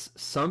makes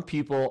some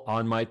people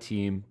on my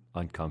team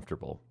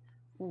uncomfortable.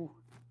 Ooh,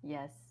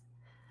 yes.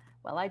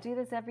 Well, I do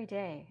this every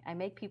day. I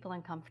make people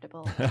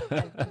uncomfortable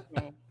every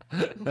day.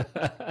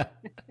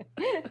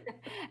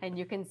 And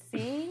you can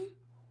see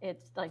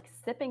it's like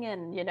sipping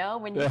in,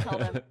 when you tell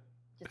them,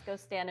 just go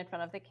stand in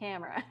front of the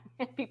camera.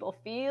 People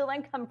feel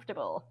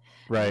uncomfortable.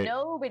 Right.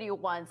 Nobody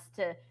wants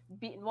to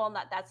be,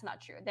 that's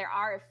not true. There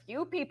are a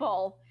few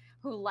people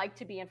who like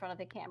to be in front of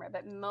the camera,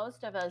 but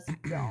most of us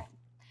don't.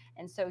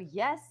 And so,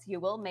 yes, you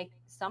will make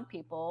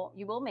people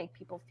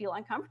feel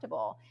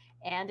uncomfortable,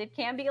 and it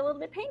can be a little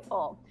bit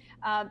painful.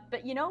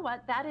 But you know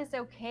what? That is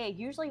okay.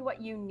 Usually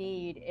what you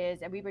need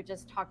is, and we were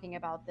just talking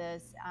about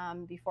this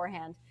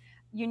beforehand,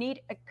 you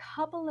need a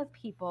couple of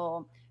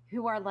people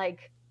who are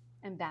like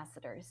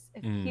ambassadors,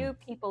 a few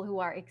people who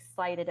are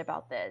excited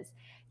about this.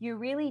 You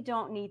really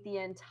don't need the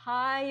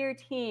entire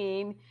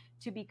team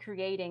to be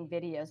creating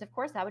videos. Of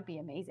course, that would be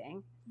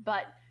amazing,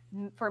 but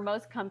for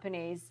most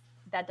companies,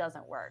 that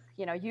doesn't work.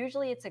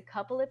 Usually it's a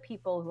couple of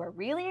people who are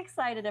really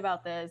excited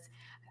about this,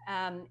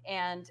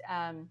 and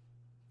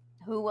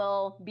who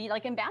will be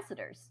like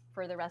ambassadors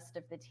for the rest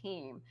of the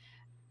team.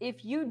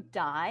 If you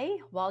die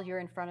while you're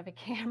in front of a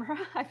camera,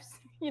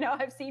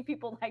 I've seen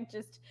people like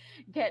just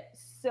get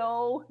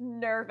so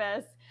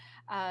nervous.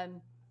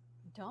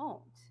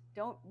 Don't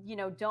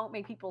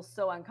make people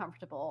so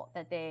uncomfortable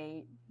that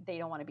they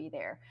don't want to be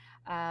there.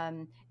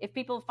 If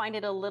people find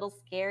it a little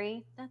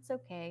scary, that's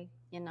okay.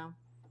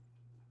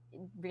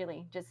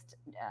 Really just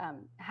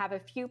have a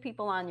few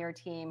people on your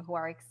team who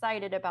are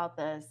excited about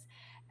this,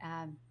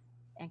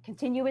 and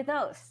continue with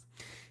those.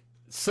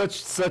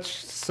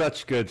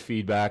 Such good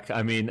feedback.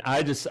 I mean,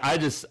 I just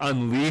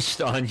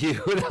unleashed on you.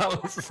 That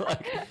was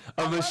like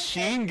a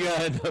machine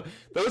gun.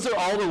 Those are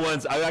all the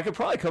ones. I could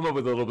probably come up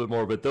with a little bit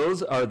more, but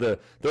those are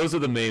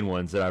the main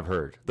ones that I've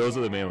heard. Those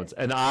are the main ones.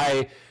 And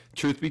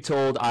truth be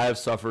told, I have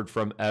suffered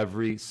from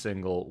every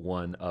single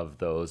one of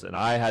those, and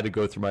I had to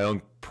go through my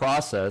own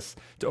process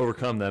to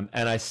overcome them,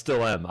 and I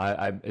still am.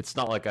 It's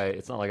not like I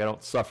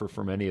don't suffer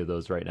from any of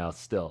those right now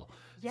still.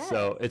 Yes.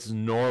 So it's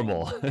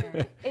normal.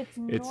 It's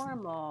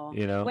normal.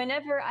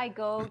 Whenever I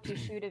go to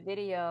shoot a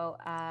video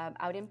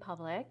out in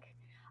public,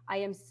 I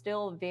am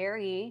still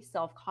very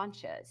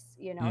self-conscious,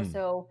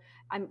 so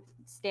I'm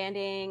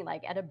standing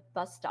like at a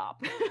bus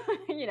stop,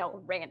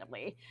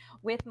 randomly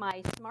with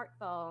my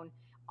smartphone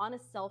on a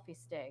selfie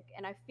stick,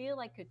 and I feel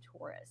like a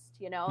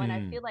tourist, and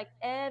I feel like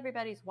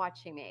everybody's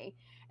watching me.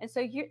 And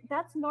so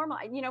that's normal.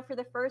 For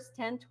the first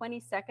 10, 20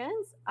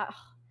 seconds,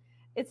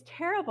 it's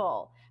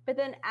terrible. But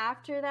then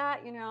after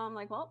that, I'm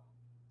like, well,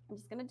 I'm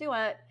just going to do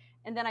it.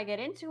 And then I get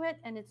into it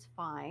and it's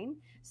fine.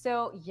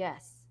 So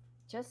yes,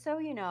 just so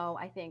you know,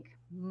 I think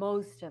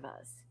most of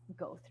us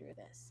go through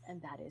this,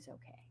 and that is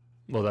okay.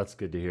 Well, that's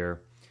good to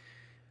hear.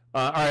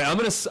 All right, I'm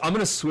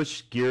gonna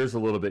switch gears a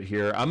little bit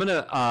here. I'm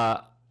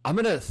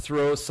gonna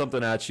throw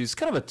something at you. It's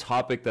kind of a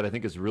topic that I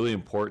think is really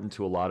important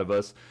to a lot of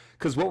us,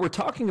 because what we're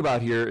talking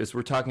about here is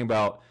we're talking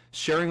about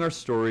sharing our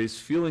stories,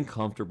 feeling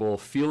comfortable,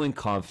 feeling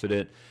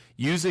confident,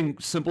 using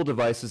simple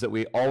devices that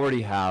we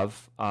already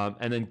have,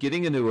 and then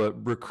getting into a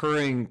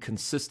recurring,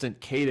 consistent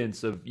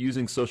cadence of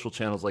using social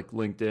channels like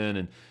LinkedIn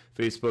and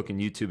Facebook and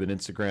YouTube and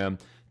Instagram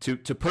to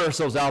put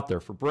ourselves out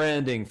there for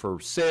branding, for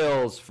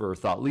sales, for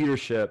thought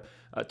leadership,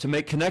 to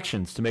make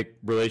connections, to make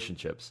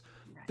relationships.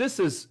 This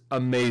is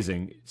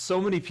amazing. So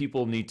many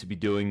people need to be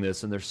doing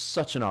this, and there's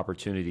such an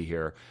opportunity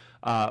here.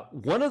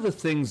 One of the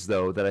things,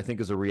 though, that I think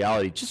is a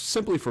reality, just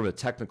simply from a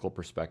technical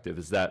perspective,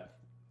 is that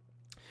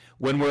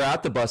when we're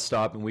at the bus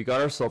stop and we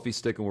got our selfie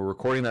stick and we're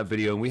recording that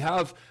video, and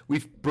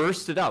we've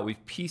bursted out,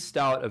 we've pieced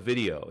out a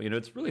video.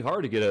 It's really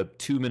hard to get a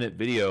 2-minute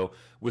video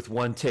with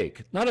one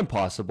take. Not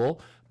impossible,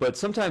 but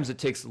sometimes it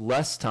takes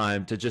less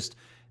time to just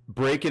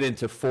break it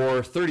into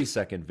 4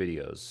 30-second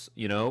videos,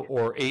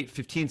 or 8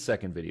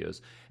 15-second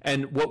videos.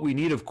 And what we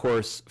need, of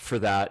course, for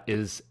that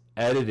is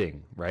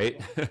editing,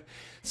 right?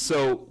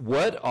 So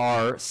what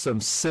are some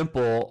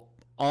simple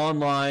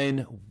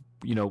online,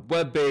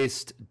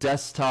 web-based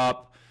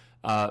desktop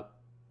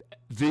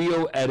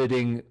video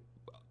editing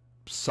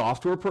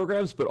software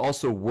programs, but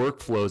also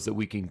workflows that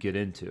we can get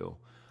into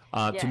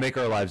to make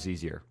our lives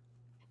easier?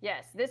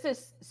 Yes, this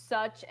is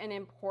such an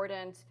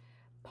important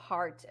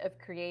part of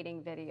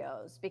creating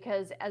videos,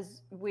 because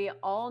as we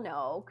all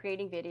know,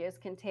 creating videos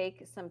can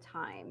take some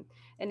time.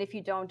 And if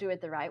you don't do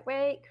it the right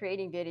way,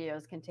 creating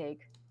videos can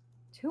take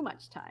too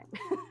much time.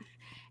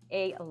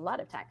 A lot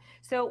of time.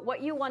 So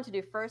what you want to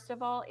do first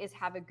of all is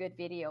have a good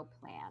video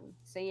plan.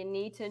 So you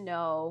need to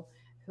know,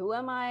 who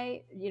am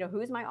I,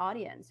 who's my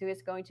audience? Who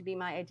is going to be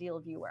my ideal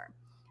viewer?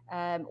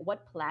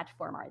 What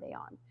platform are they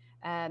on?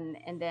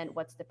 And then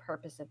what's the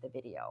purpose of the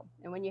video?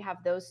 And when you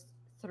have those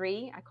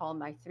 3, I call them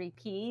my 3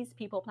 Ps,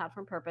 people,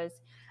 platform,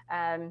 purpose,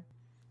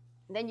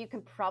 then you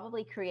can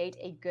probably create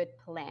a good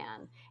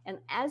plan. And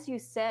as you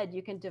said,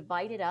 you can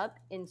divide it up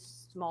in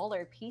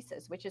smaller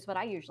pieces, which is what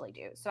I usually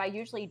do. So I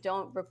usually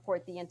don't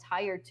record the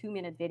entire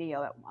 2-minute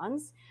video at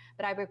once,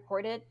 but I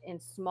record it in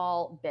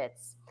small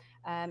bits.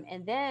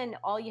 And then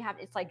all you have,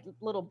 it's like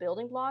little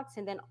building blocks.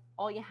 And then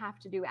all you have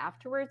to do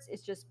afterwards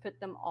is just put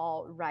them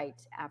all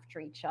right after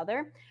each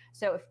other.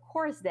 So of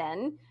course,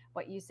 then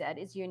what you said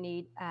is you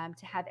need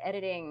to have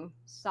editing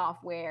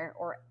software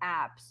or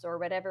apps or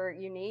whatever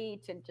you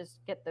need to just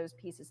get those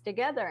pieces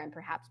together, and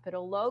perhaps put a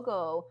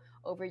logo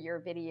over your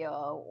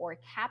video or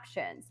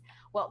captions.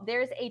 Well,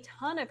 there's a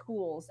ton of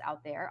tools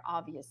out there,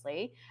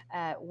 obviously.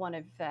 One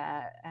of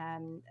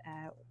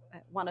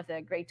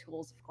the great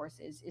tools, of course,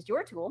 is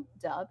your tool,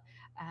 Dub.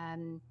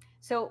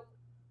 So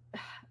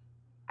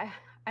I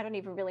don't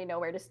even really know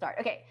where to start.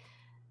 Okay,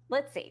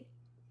 let's see.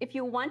 If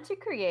you want to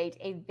create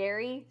a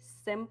very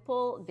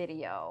simple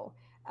video,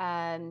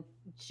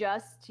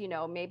 just,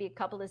 maybe a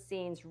couple of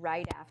scenes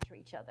right after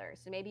each other.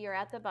 So maybe you're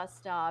at the bus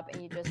stop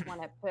and you just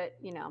want to put,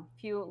 a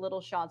few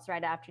little shots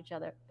right after each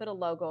other, put a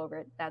logo over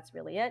it. That's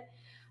really it.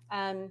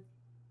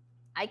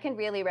 I can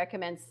really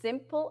recommend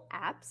simple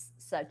apps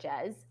such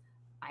as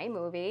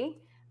iMovie,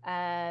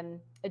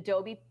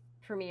 Adobe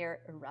Premiere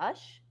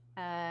Rush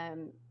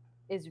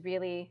is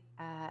really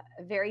a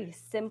very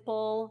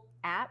simple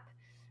app.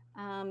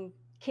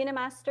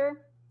 KineMaster,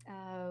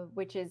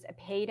 which is a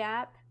paid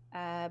app,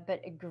 but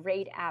a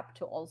great app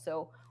to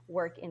also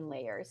work in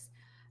layers.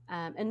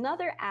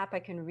 Another app I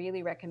can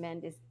really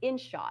recommend is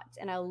InShot.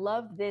 And I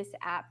love this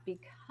app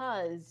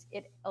because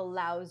it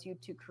allows you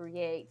to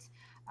create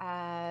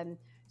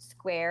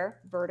square,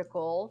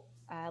 vertical,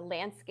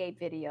 landscape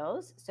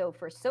videos. So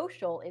for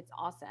social, it's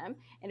awesome.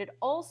 And it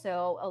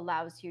also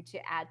allows you to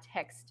add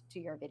text to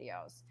your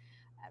videos.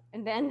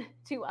 And then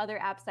two other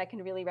apps I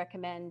can really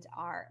recommend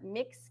are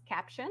Mix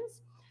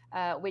Captions,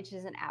 which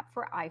is an app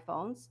for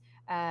iPhones.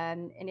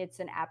 And it's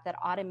an app that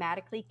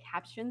automatically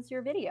captions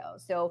your video.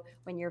 So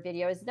when your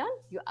video is done,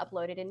 you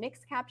upload it in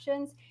Mix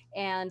Captions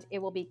and it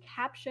will be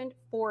captioned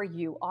for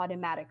you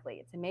automatically.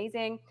 It's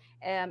amazing.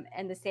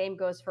 And the same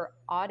goes for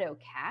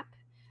AutoCap.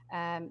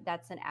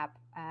 That's an app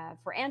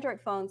for Android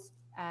phones,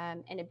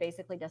 and it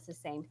basically does the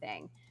same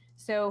thing.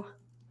 So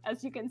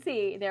as you can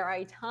see, there are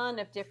a ton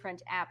of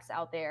different apps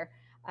out there.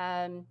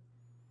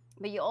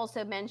 But you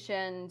also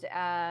mentioned,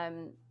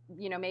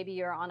 maybe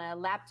you're on a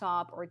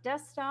laptop or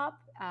desktop.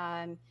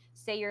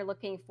 Say you're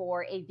looking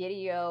for a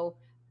video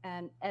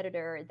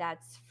editor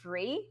that's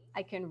free.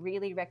 I can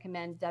really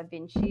recommend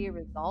DaVinci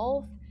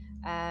Resolve.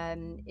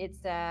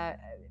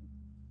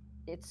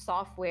 It's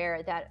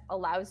software that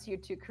allows you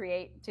to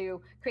create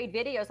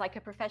videos like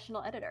a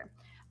professional editor.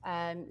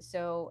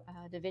 So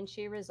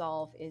DaVinci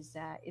Resolve is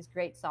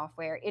great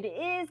software. It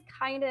is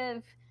kind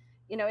of,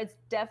 it's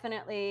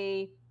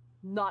definitely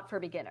not for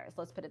beginners.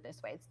 Let's put it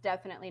this way. It's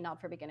definitely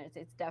not for beginners.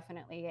 It's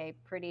definitely a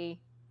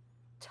pretty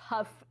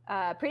tough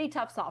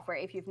software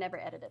if you've never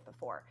edited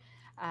before.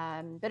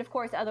 But of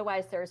course,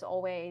 otherwise there's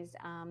always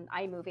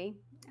iMovie.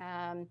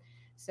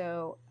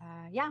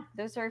 Yeah,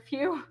 those are a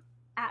few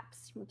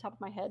apps from the top of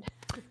my head.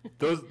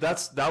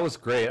 That was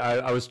great.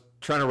 I was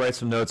trying to write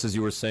some notes as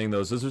you were saying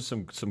those. Those are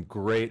some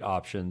great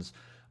options.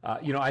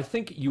 I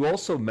think you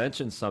also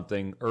mentioned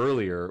something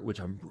earlier, which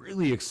I'm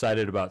really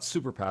excited about,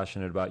 super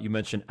passionate about. You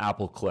mentioned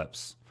Apple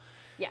Clips.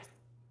 Yes.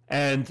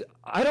 And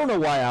I don't know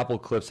why Apple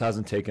Clips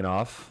hasn't taken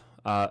off.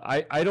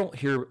 I don't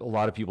hear a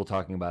lot of people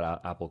talking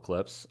about Apple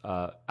Clips.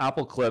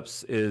 Apple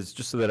Clips is,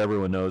 just so that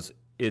everyone knows,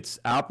 it's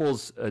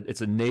Apple's,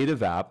 it's a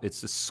native app.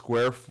 It's a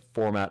square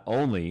format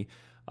only.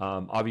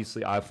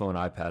 Obviously iPhone,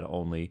 iPad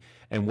only.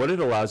 And what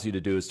it allows you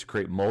to do is to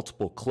create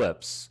multiple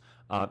clips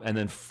and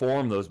then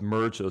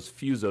merge those,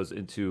 fuse those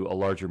into a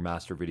larger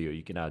master video.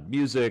 You can add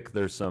music.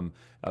 There's some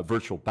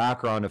virtual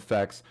background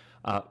effects.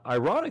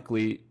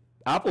 Ironically,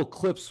 Apple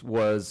Clips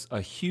was a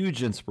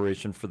huge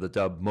inspiration for the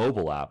Dub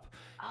mobile app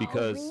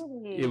because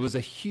it was a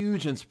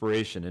huge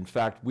inspiration. In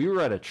fact, we were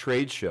at a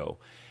trade show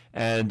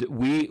and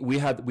we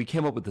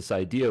came up with this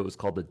idea. It was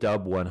called the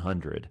Dub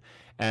 100.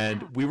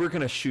 And we were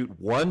going to shoot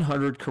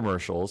 100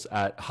 commercials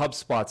at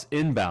HubSpot's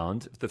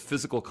Inbound, the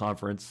physical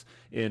conference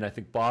in, I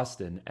think,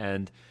 Boston.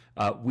 And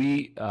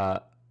we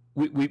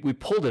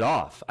pulled it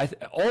off.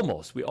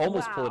 We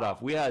almost pulled it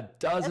off. We had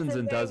dozens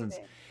and dozens.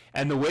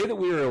 And the way that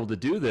we were able to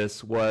do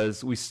this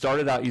was we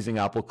started out using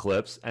Apple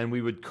Clips, and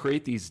we would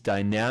create these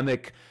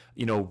dynamic,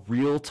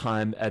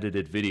 real-time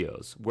edited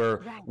videos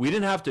where we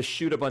didn't have to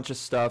shoot a bunch of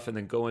stuff and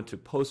then go into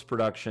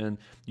post-production.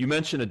 You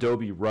mentioned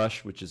Adobe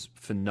Rush, which is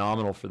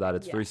phenomenal for that.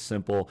 It's very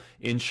simple.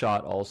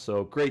 InShot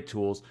also, great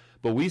tools.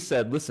 But we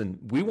said, listen,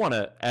 we want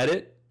to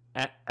edit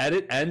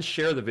and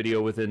share the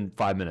video within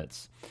 5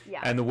 minutes.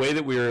 Yeah. And the way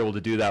that we were able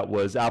to do that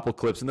was Apple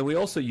Clips. And then we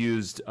also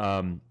used,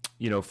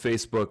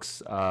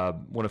 Facebook's,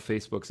 one of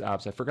Facebook's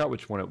apps. I forgot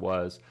which one it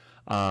was.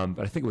 But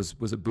I think it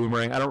was it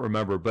Boomerang? I don't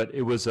remember, but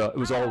it was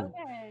all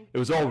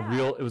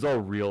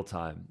real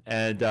time.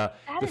 And that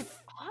is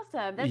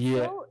awesome. That's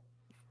so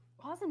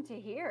awesome to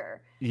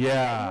hear.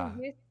 Yeah.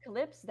 You use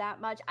Clips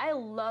that much. I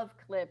love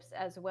Clips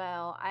as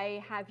well.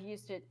 I have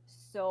used it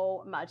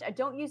so much. I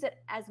don't use it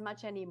as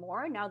much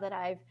anymore now that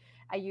I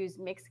use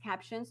Mix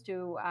Captions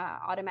to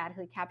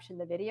automatically caption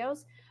the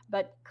videos.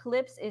 But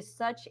Clips is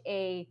such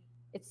a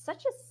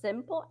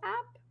simple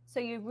app. So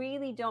you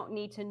really don't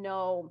need to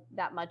know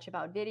that much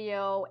about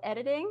video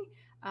editing.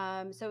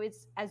 So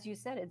it's, as you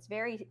said,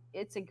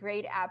 it's a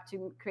great app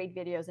to create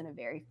videos in a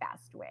very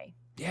fast way.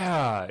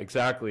 Yeah,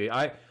 exactly.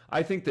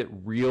 I think that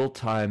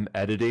real-time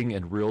editing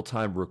and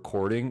real-time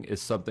recording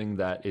is something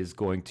that is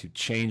going to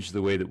change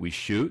the way that we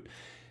shoot.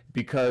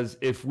 Because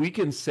if we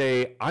can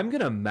say, I'm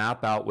going to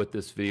map out what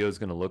this video is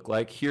going to look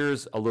like.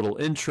 Here's a little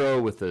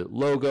intro with a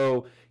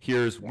logo.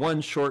 Here's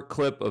one short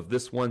clip of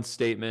this one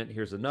statement.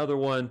 Here's another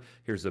one.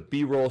 Here's a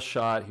B-roll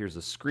shot. Here's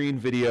a screen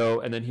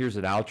video. And then here's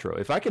an outro.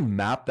 If I can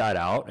map that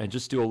out and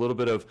just do a little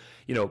bit of,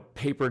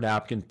 paper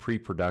napkin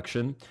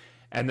pre-production,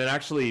 and then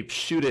actually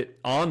shoot it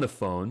on the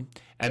phone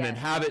and then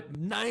Yes. have it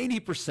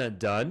 90%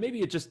 done.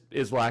 Maybe it just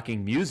is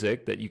lacking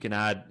music that you can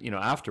add,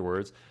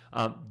 afterwards.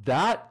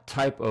 That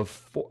type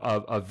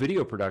of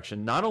video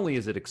production, not only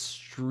is it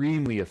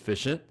extremely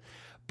efficient,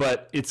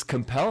 but it's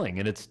compelling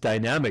and it's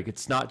dynamic.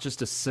 It's not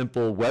just a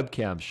simple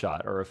webcam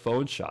shot or a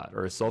phone shot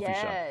or a selfie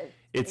shot. Yes,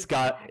 It's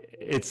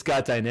exactly.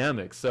 got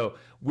dynamics. So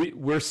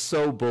we're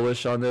so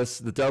bullish on this.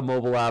 The Dub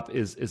mobile app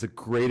is a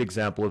great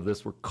example of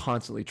this. We're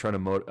constantly trying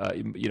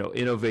to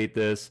innovate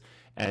this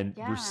and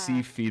Yeah.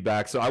 receive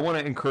feedback. So I want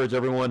to encourage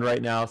everyone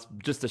right now,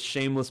 just a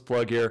shameless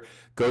plug here,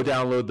 go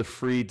download the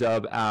free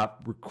Dub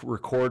app,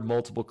 record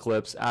multiple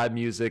clips, add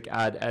music,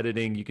 add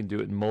editing. You can do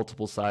it in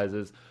multiple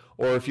sizes.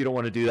 Or if you don't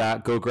want to do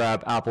that, go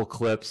grab Apple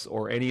Clips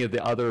or any of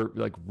the other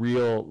like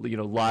real,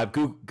 live.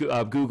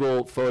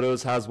 Google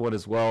Photos has one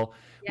as well,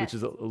 which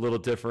is Yes. a little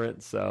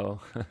different.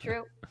 So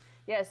True.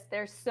 Yes,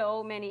 there's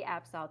so many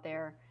apps out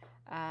there.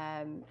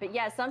 But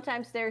yeah,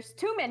 sometimes there's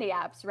too many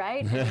apps,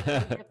 right? And it's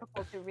really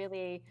difficult to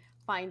really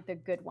find the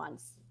good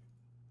ones.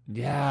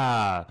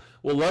 yeah,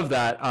 we'll love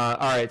that. All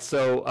right,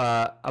 so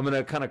I'm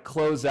gonna kind of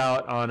close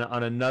out on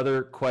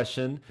another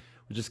question.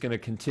 We're just gonna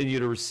continue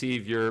to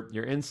receive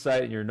your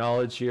insight and your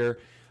knowledge here.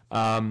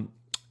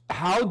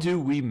 How do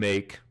we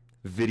make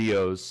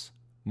videos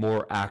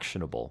more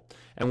actionable?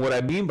 And what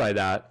I mean by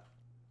that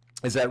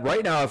is that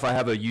right now, if I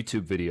have a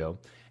YouTube video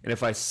and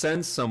if I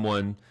send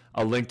someone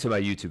a link to my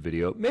YouTube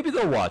video, maybe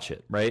they'll watch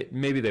it, right?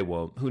 Maybe they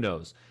won't, who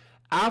knows?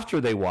 After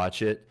they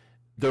watch it,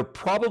 they're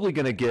probably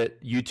going to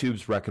get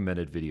YouTube's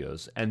recommended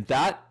videos. And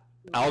that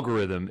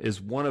algorithm is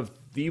one of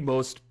the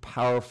most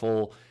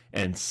powerful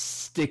and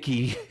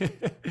sticky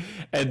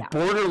and Yeah.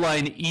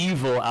 borderline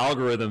evil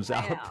algorithms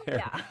I know. out there.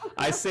 Yeah.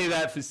 I say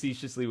that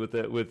facetiously with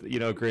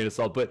a grain of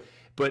salt, but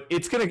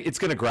it's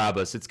gonna grab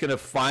us. It's gonna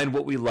find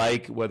what we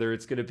like, whether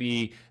it's gonna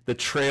be the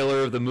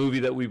trailer of the movie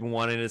that we've been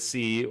wanting to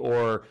see,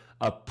 or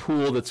a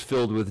pool that's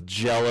filled with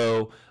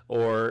Jello,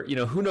 or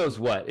who knows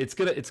what. It's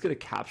gonna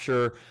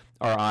capture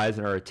our eyes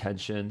and our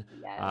attention,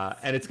 Yes.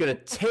 and it's gonna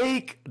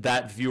take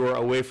that viewer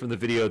away from the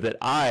video that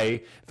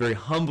I very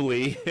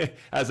humbly,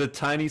 as a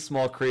tiny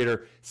small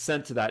creator,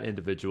 sent to that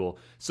individual.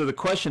 So the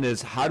question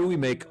is, how do we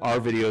make our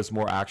videos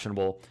more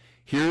actionable?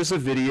 Here's a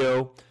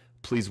video.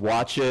 Please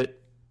watch it.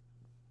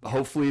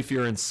 Hopefully, if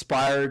you're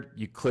inspired,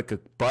 you click a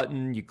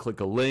button, you click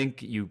a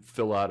link, you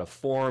fill out a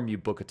form, you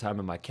book a time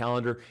in my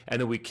calendar,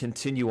 and then we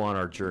continue on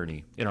our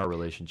journey in our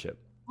relationship.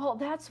 Well,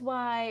 that's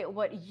why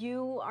what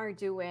you are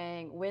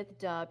doing with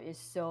Dub is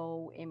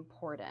so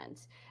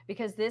important,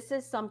 because this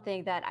is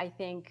something that I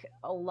think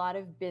a lot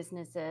of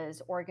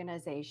businesses,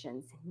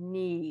 organizations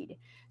need.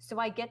 So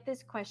I get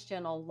this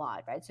question a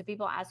lot, right? So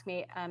people ask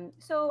me,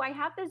 so I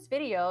have this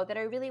video that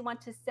I really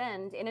want to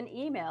send in an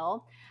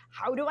email.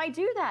 How do I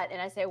do that?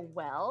 And I say,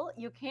 well,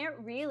 you can't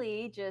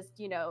really just,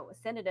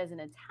 send it as an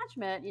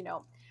attachment,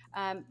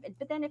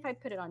 but then if I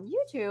put it on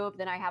YouTube,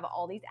 then I have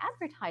all these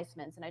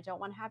advertisements and I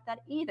don't want to have that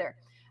either.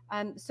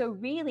 So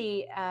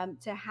really,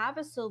 to have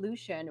a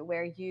solution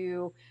where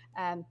you,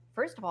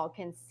 first of all,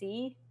 can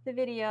see the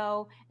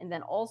video and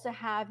then also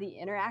have the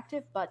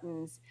interactive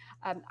buttons,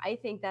 I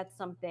think that's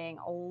something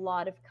a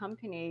lot of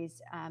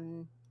companies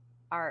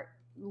are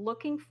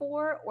looking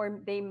for, or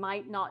they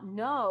might not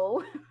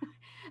know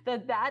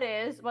that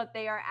is what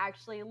they are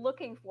actually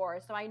looking for.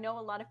 So I know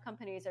a lot of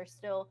companies are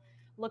still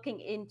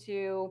looking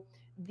into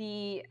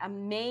the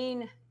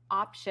main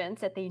options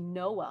that they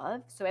know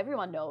of. So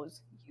everyone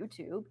knows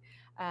YouTube,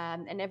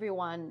 and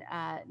everyone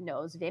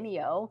knows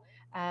Vimeo.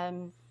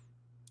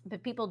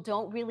 But people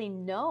don't really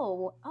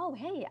know, oh,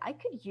 hey, I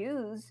could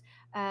use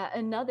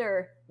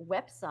another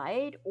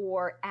website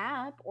or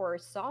app or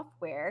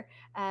software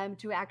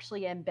to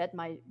actually embed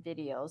my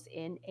videos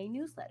in a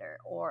newsletter,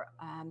 or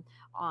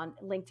on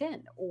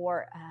LinkedIn,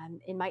 or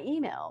in my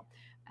email.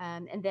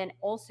 And then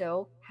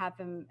also have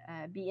them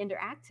be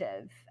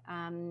interactive.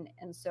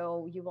 And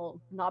so you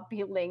will not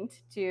be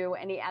linked to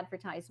any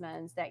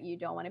advertisements that you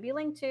don't want to be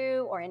linked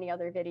to, or any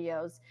other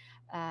videos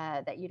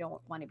that you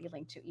don't want to be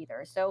linked to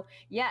either. So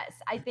yes,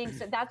 I think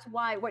so. That's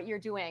why what you're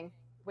doing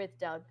with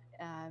Dub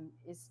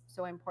is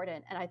so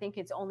important. And I think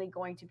it's only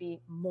going to be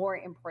more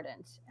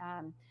important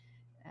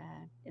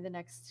in the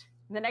next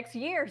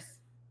years.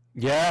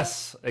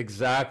 Yes,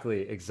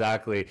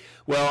 exactly.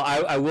 Well,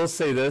 I will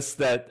say this,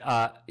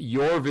 that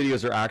your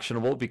videos are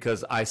actionable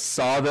because I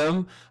saw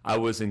them, I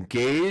was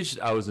engaged,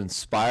 I was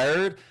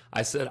inspired.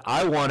 I said,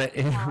 I want to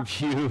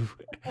interview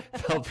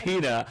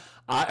Pelpina.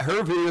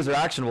 Her videos are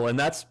actionable, and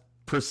that's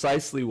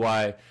precisely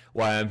why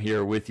I'm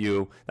here with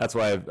you. That's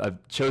why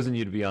I've chosen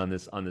you to be on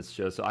this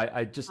show. So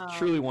I just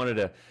truly wanted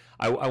to,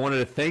 I wanted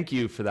to thank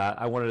you for that.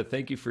 I wanted to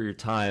thank you for your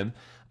time.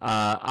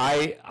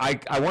 I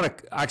want to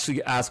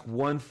actually ask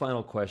one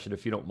final question,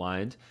 if you don't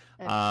mind.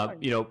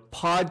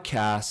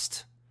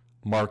 Podcast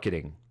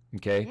marketing.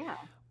 Okay.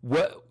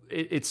 Yeah.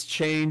 It's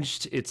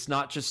changed. It's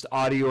not just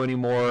audio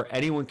anymore.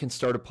 Anyone can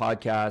start a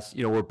podcast.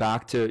 We're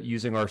back to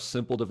using our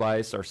simple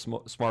device, our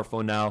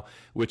smartphone now,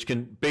 which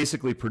can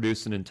basically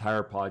produce an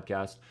entire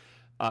podcast.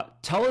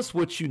 Tell us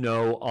what you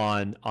know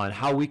on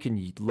how we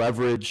can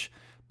leverage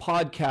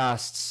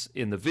podcasts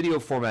in the video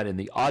format, in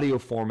the audio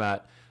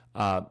format,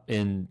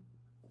 in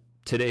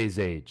today's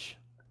age.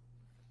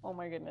 Oh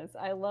my goodness,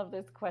 I love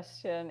this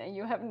question, and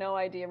you have no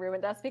idea,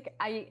 Ruben. That's because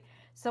I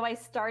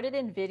started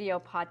in video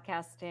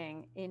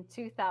podcasting in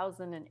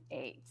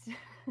 2008.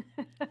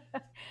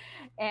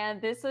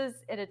 And this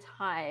was at a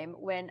time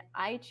when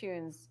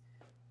iTunes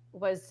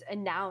was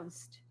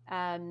announced.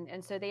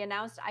 And so they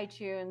announced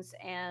iTunes,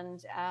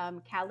 and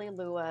Callie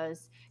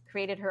Lewis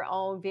created her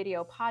own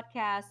video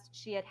podcast.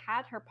 She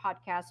had her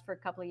podcast for a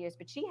couple of years,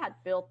 but she had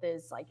built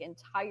this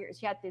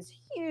she had this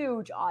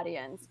huge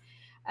audience.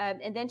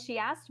 And then she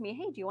asked me,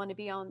 hey, do you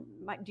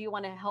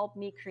want to help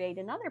me create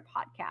another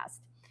podcast?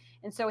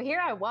 And so here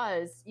I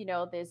was,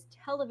 this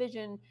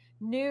television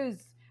news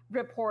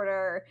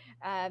reporter,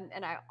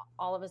 and I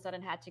all of a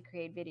sudden had to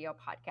create video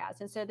podcasts.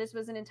 And so this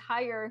was an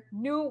entire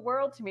new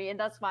world to me. And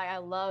that's why I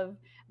love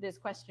this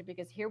question,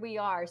 because here we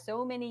are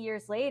so many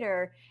years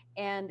later,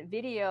 and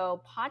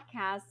video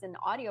podcasts and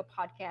audio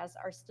podcasts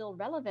are still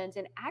relevant,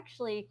 and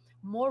actually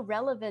more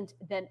relevant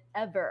than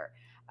ever.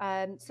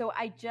 So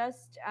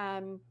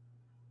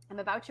I'm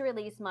about to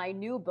release my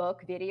new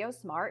book, Video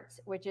Smart,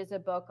 which is a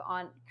book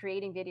on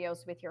creating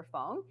videos with your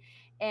phone.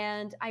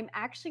 And I'm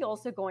actually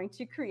also going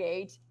to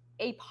create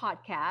a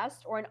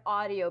podcast or an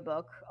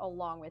audiobook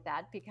along with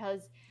that,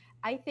 because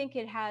I think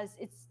podcasting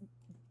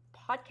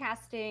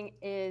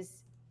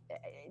is,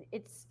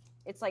 it's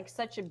like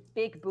such a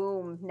big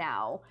boom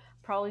now,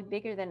 probably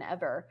bigger than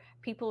ever.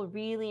 People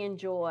really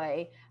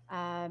enjoy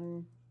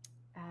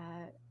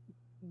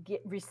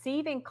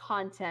receiving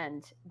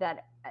content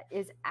that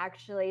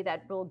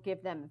will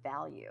give them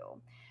value.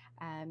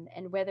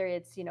 And whether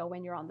it's,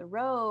 when you're on the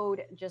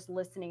road, just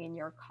listening in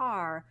your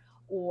car,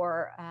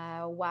 or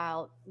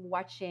while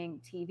watching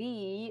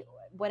TV,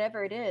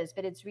 whatever it is,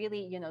 but it's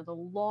really, the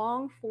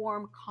long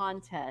form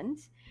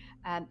content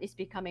is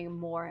becoming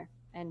more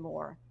and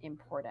more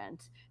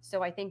important.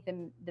 So I think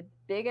the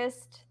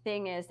biggest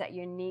thing is that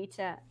you need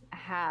to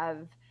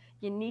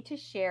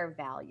share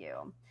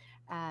value.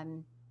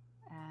 And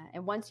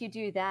once you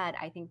do that,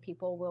 I think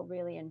people will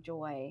really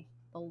enjoy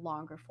the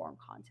longer form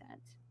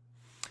content.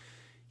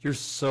 You're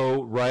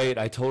so right.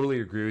 I totally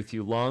agree with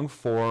you. Long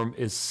form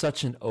is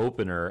such an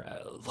opener.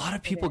 A lot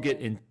of people get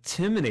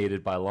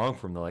intimidated by long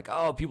form. They're like,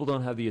 oh, people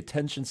don't have the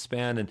attention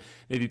span, and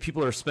maybe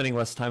people are spending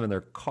less time in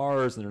their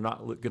cars and they're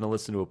not going to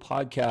listen to a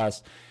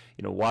podcast,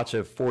 watch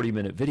a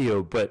 40-minute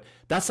video. But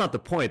that's not the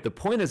point. The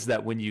point is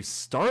that when you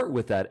start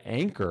with that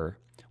anchor,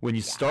 when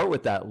you start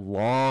with that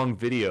long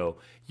video,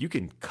 you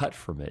can cut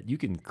from it. You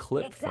can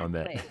clip from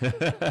it.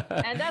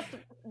 And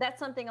that's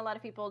something a lot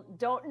of people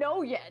don't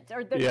know yet,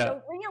 or they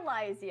don't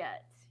realize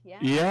yet.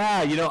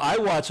 Yeah. I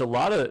watch a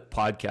lot of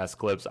podcast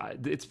clips.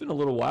 It's been a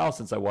little while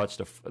since I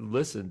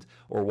listened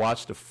or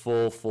watched a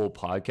full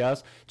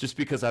podcast, just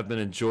because I've been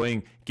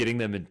enjoying getting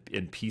them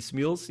in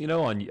piecemeals,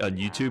 on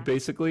YouTube,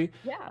 basically.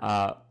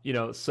 Yeah.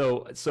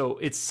 So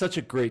it's such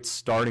a great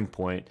starting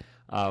point.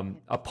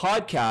 A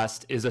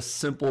podcast is a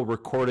simple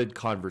recorded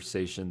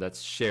conversation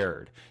that's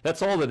shared.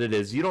 That's all that it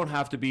is. You don't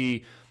have to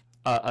be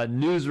a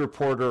news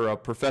reporter, a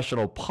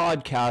professional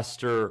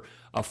podcaster,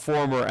 a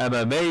former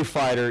MMA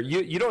fighter.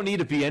 You don't need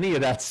to be any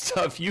of that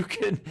stuff. You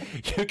can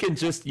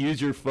just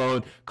use your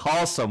phone,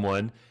 call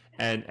someone,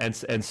 and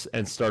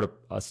start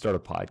a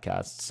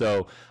podcast.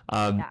 So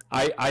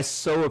I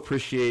so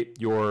appreciate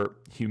your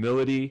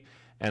humility,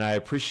 and I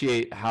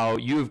appreciate how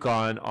you've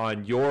gone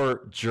on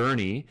your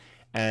journey.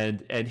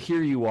 And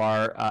here you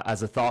are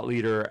as a thought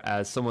leader,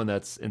 as someone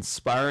that's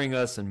inspiring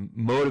us and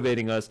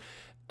motivating us.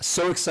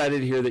 So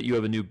excited to hear that you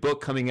have a new book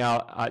coming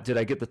out. Did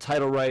I get the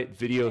title right?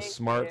 Video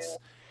Smarts.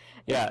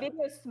 Yeah.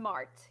 Video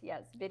Smart.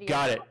 Yes. Video.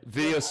 Got it.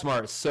 Video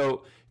Smart.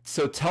 So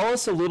tell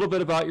us a little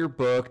bit about your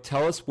book.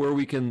 Tell us where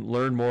we can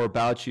learn more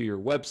about you, your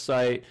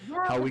website,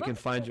 how we can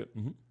find you.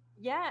 Mm-hmm.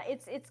 Yeah,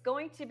 it's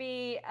going to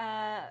be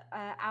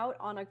out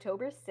on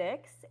October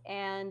 6th,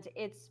 and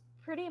it's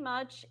pretty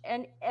much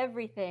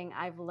everything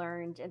I've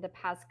learned in the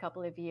past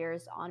couple of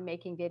years on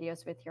making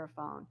videos with your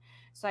phone.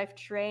 So I've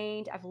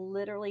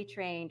literally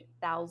trained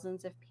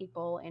thousands of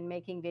people in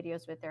making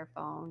videos with their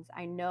phones.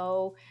 I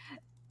know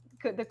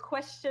the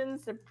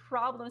questions, the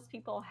problems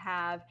people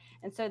have.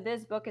 And so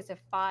this book is a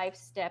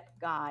 5-step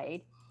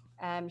guide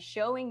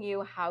showing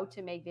you how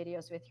to make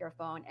videos with your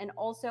phone. And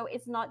also,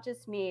 it's not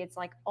just me, it's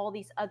like all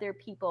these other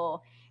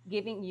people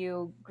giving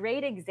you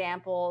great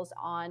examples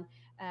on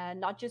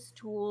not just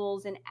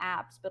tools and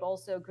apps, but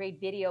also great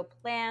video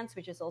plans,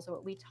 which is also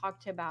what we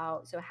talked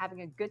about. So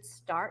having a good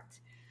start.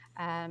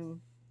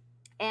 And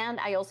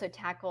I also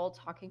tackle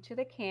talking to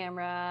the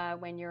camera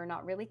when you're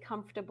not really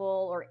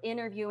comfortable, or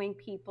interviewing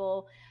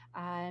people.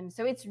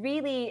 So it's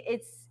really,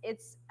 it's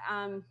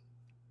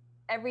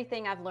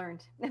everything I've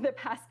learned in the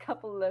past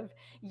couple of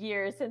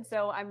years. And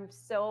so I'm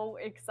so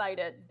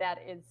excited that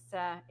it's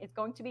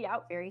going to be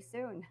out very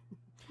soon.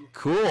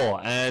 Cool.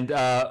 And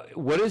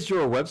what is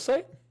your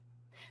website?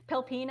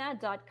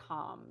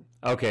 Pelpina.com.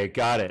 Okay,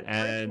 got it.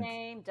 And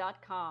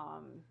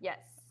firstname.com. Yes.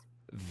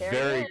 There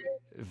it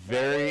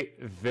Very,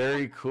 is.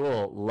 very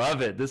cool.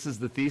 Love it. This is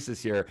the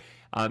thesis here.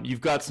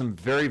 You've got some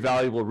very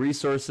valuable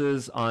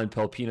resources on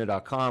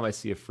pelpina.com. I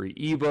see a free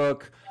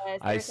ebook. Yes,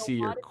 I there's a see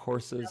your lot of stuff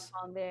courses.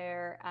 on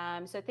there.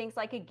 So things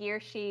like a gear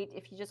sheet,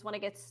 if you just want to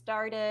get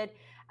started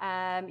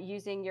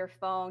using your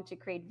phone to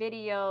create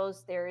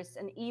videos, there's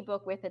an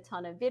ebook with a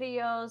ton of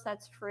videos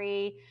that's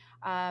free.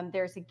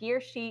 There's a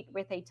gear sheet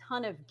with a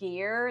ton of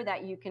gear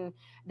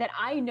that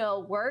I know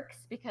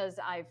works because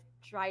I've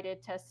tried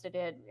it, tested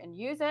it, and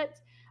use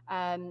it.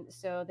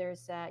 So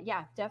there's,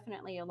 yeah,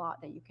 definitely a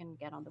lot that you can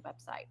get on the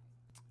website.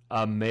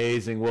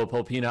 Amazing. Well,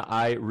 Pelpina,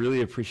 I really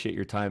appreciate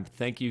your time.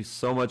 Thank you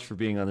so much for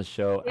being on the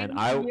show. Thank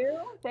And you.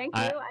 Thank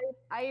I you.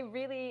 I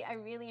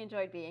really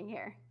enjoyed being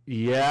here.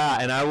 yeah,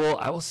 and I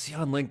will see you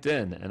on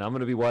LinkedIn, and I'm going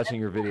to be watching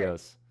your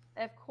videos.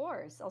 Of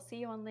course. I'll see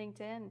you on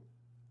LinkedIn.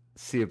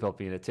 See you,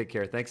 Pelpina. Take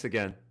care. Thanks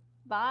again.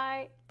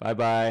 Bye. Bye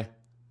bye.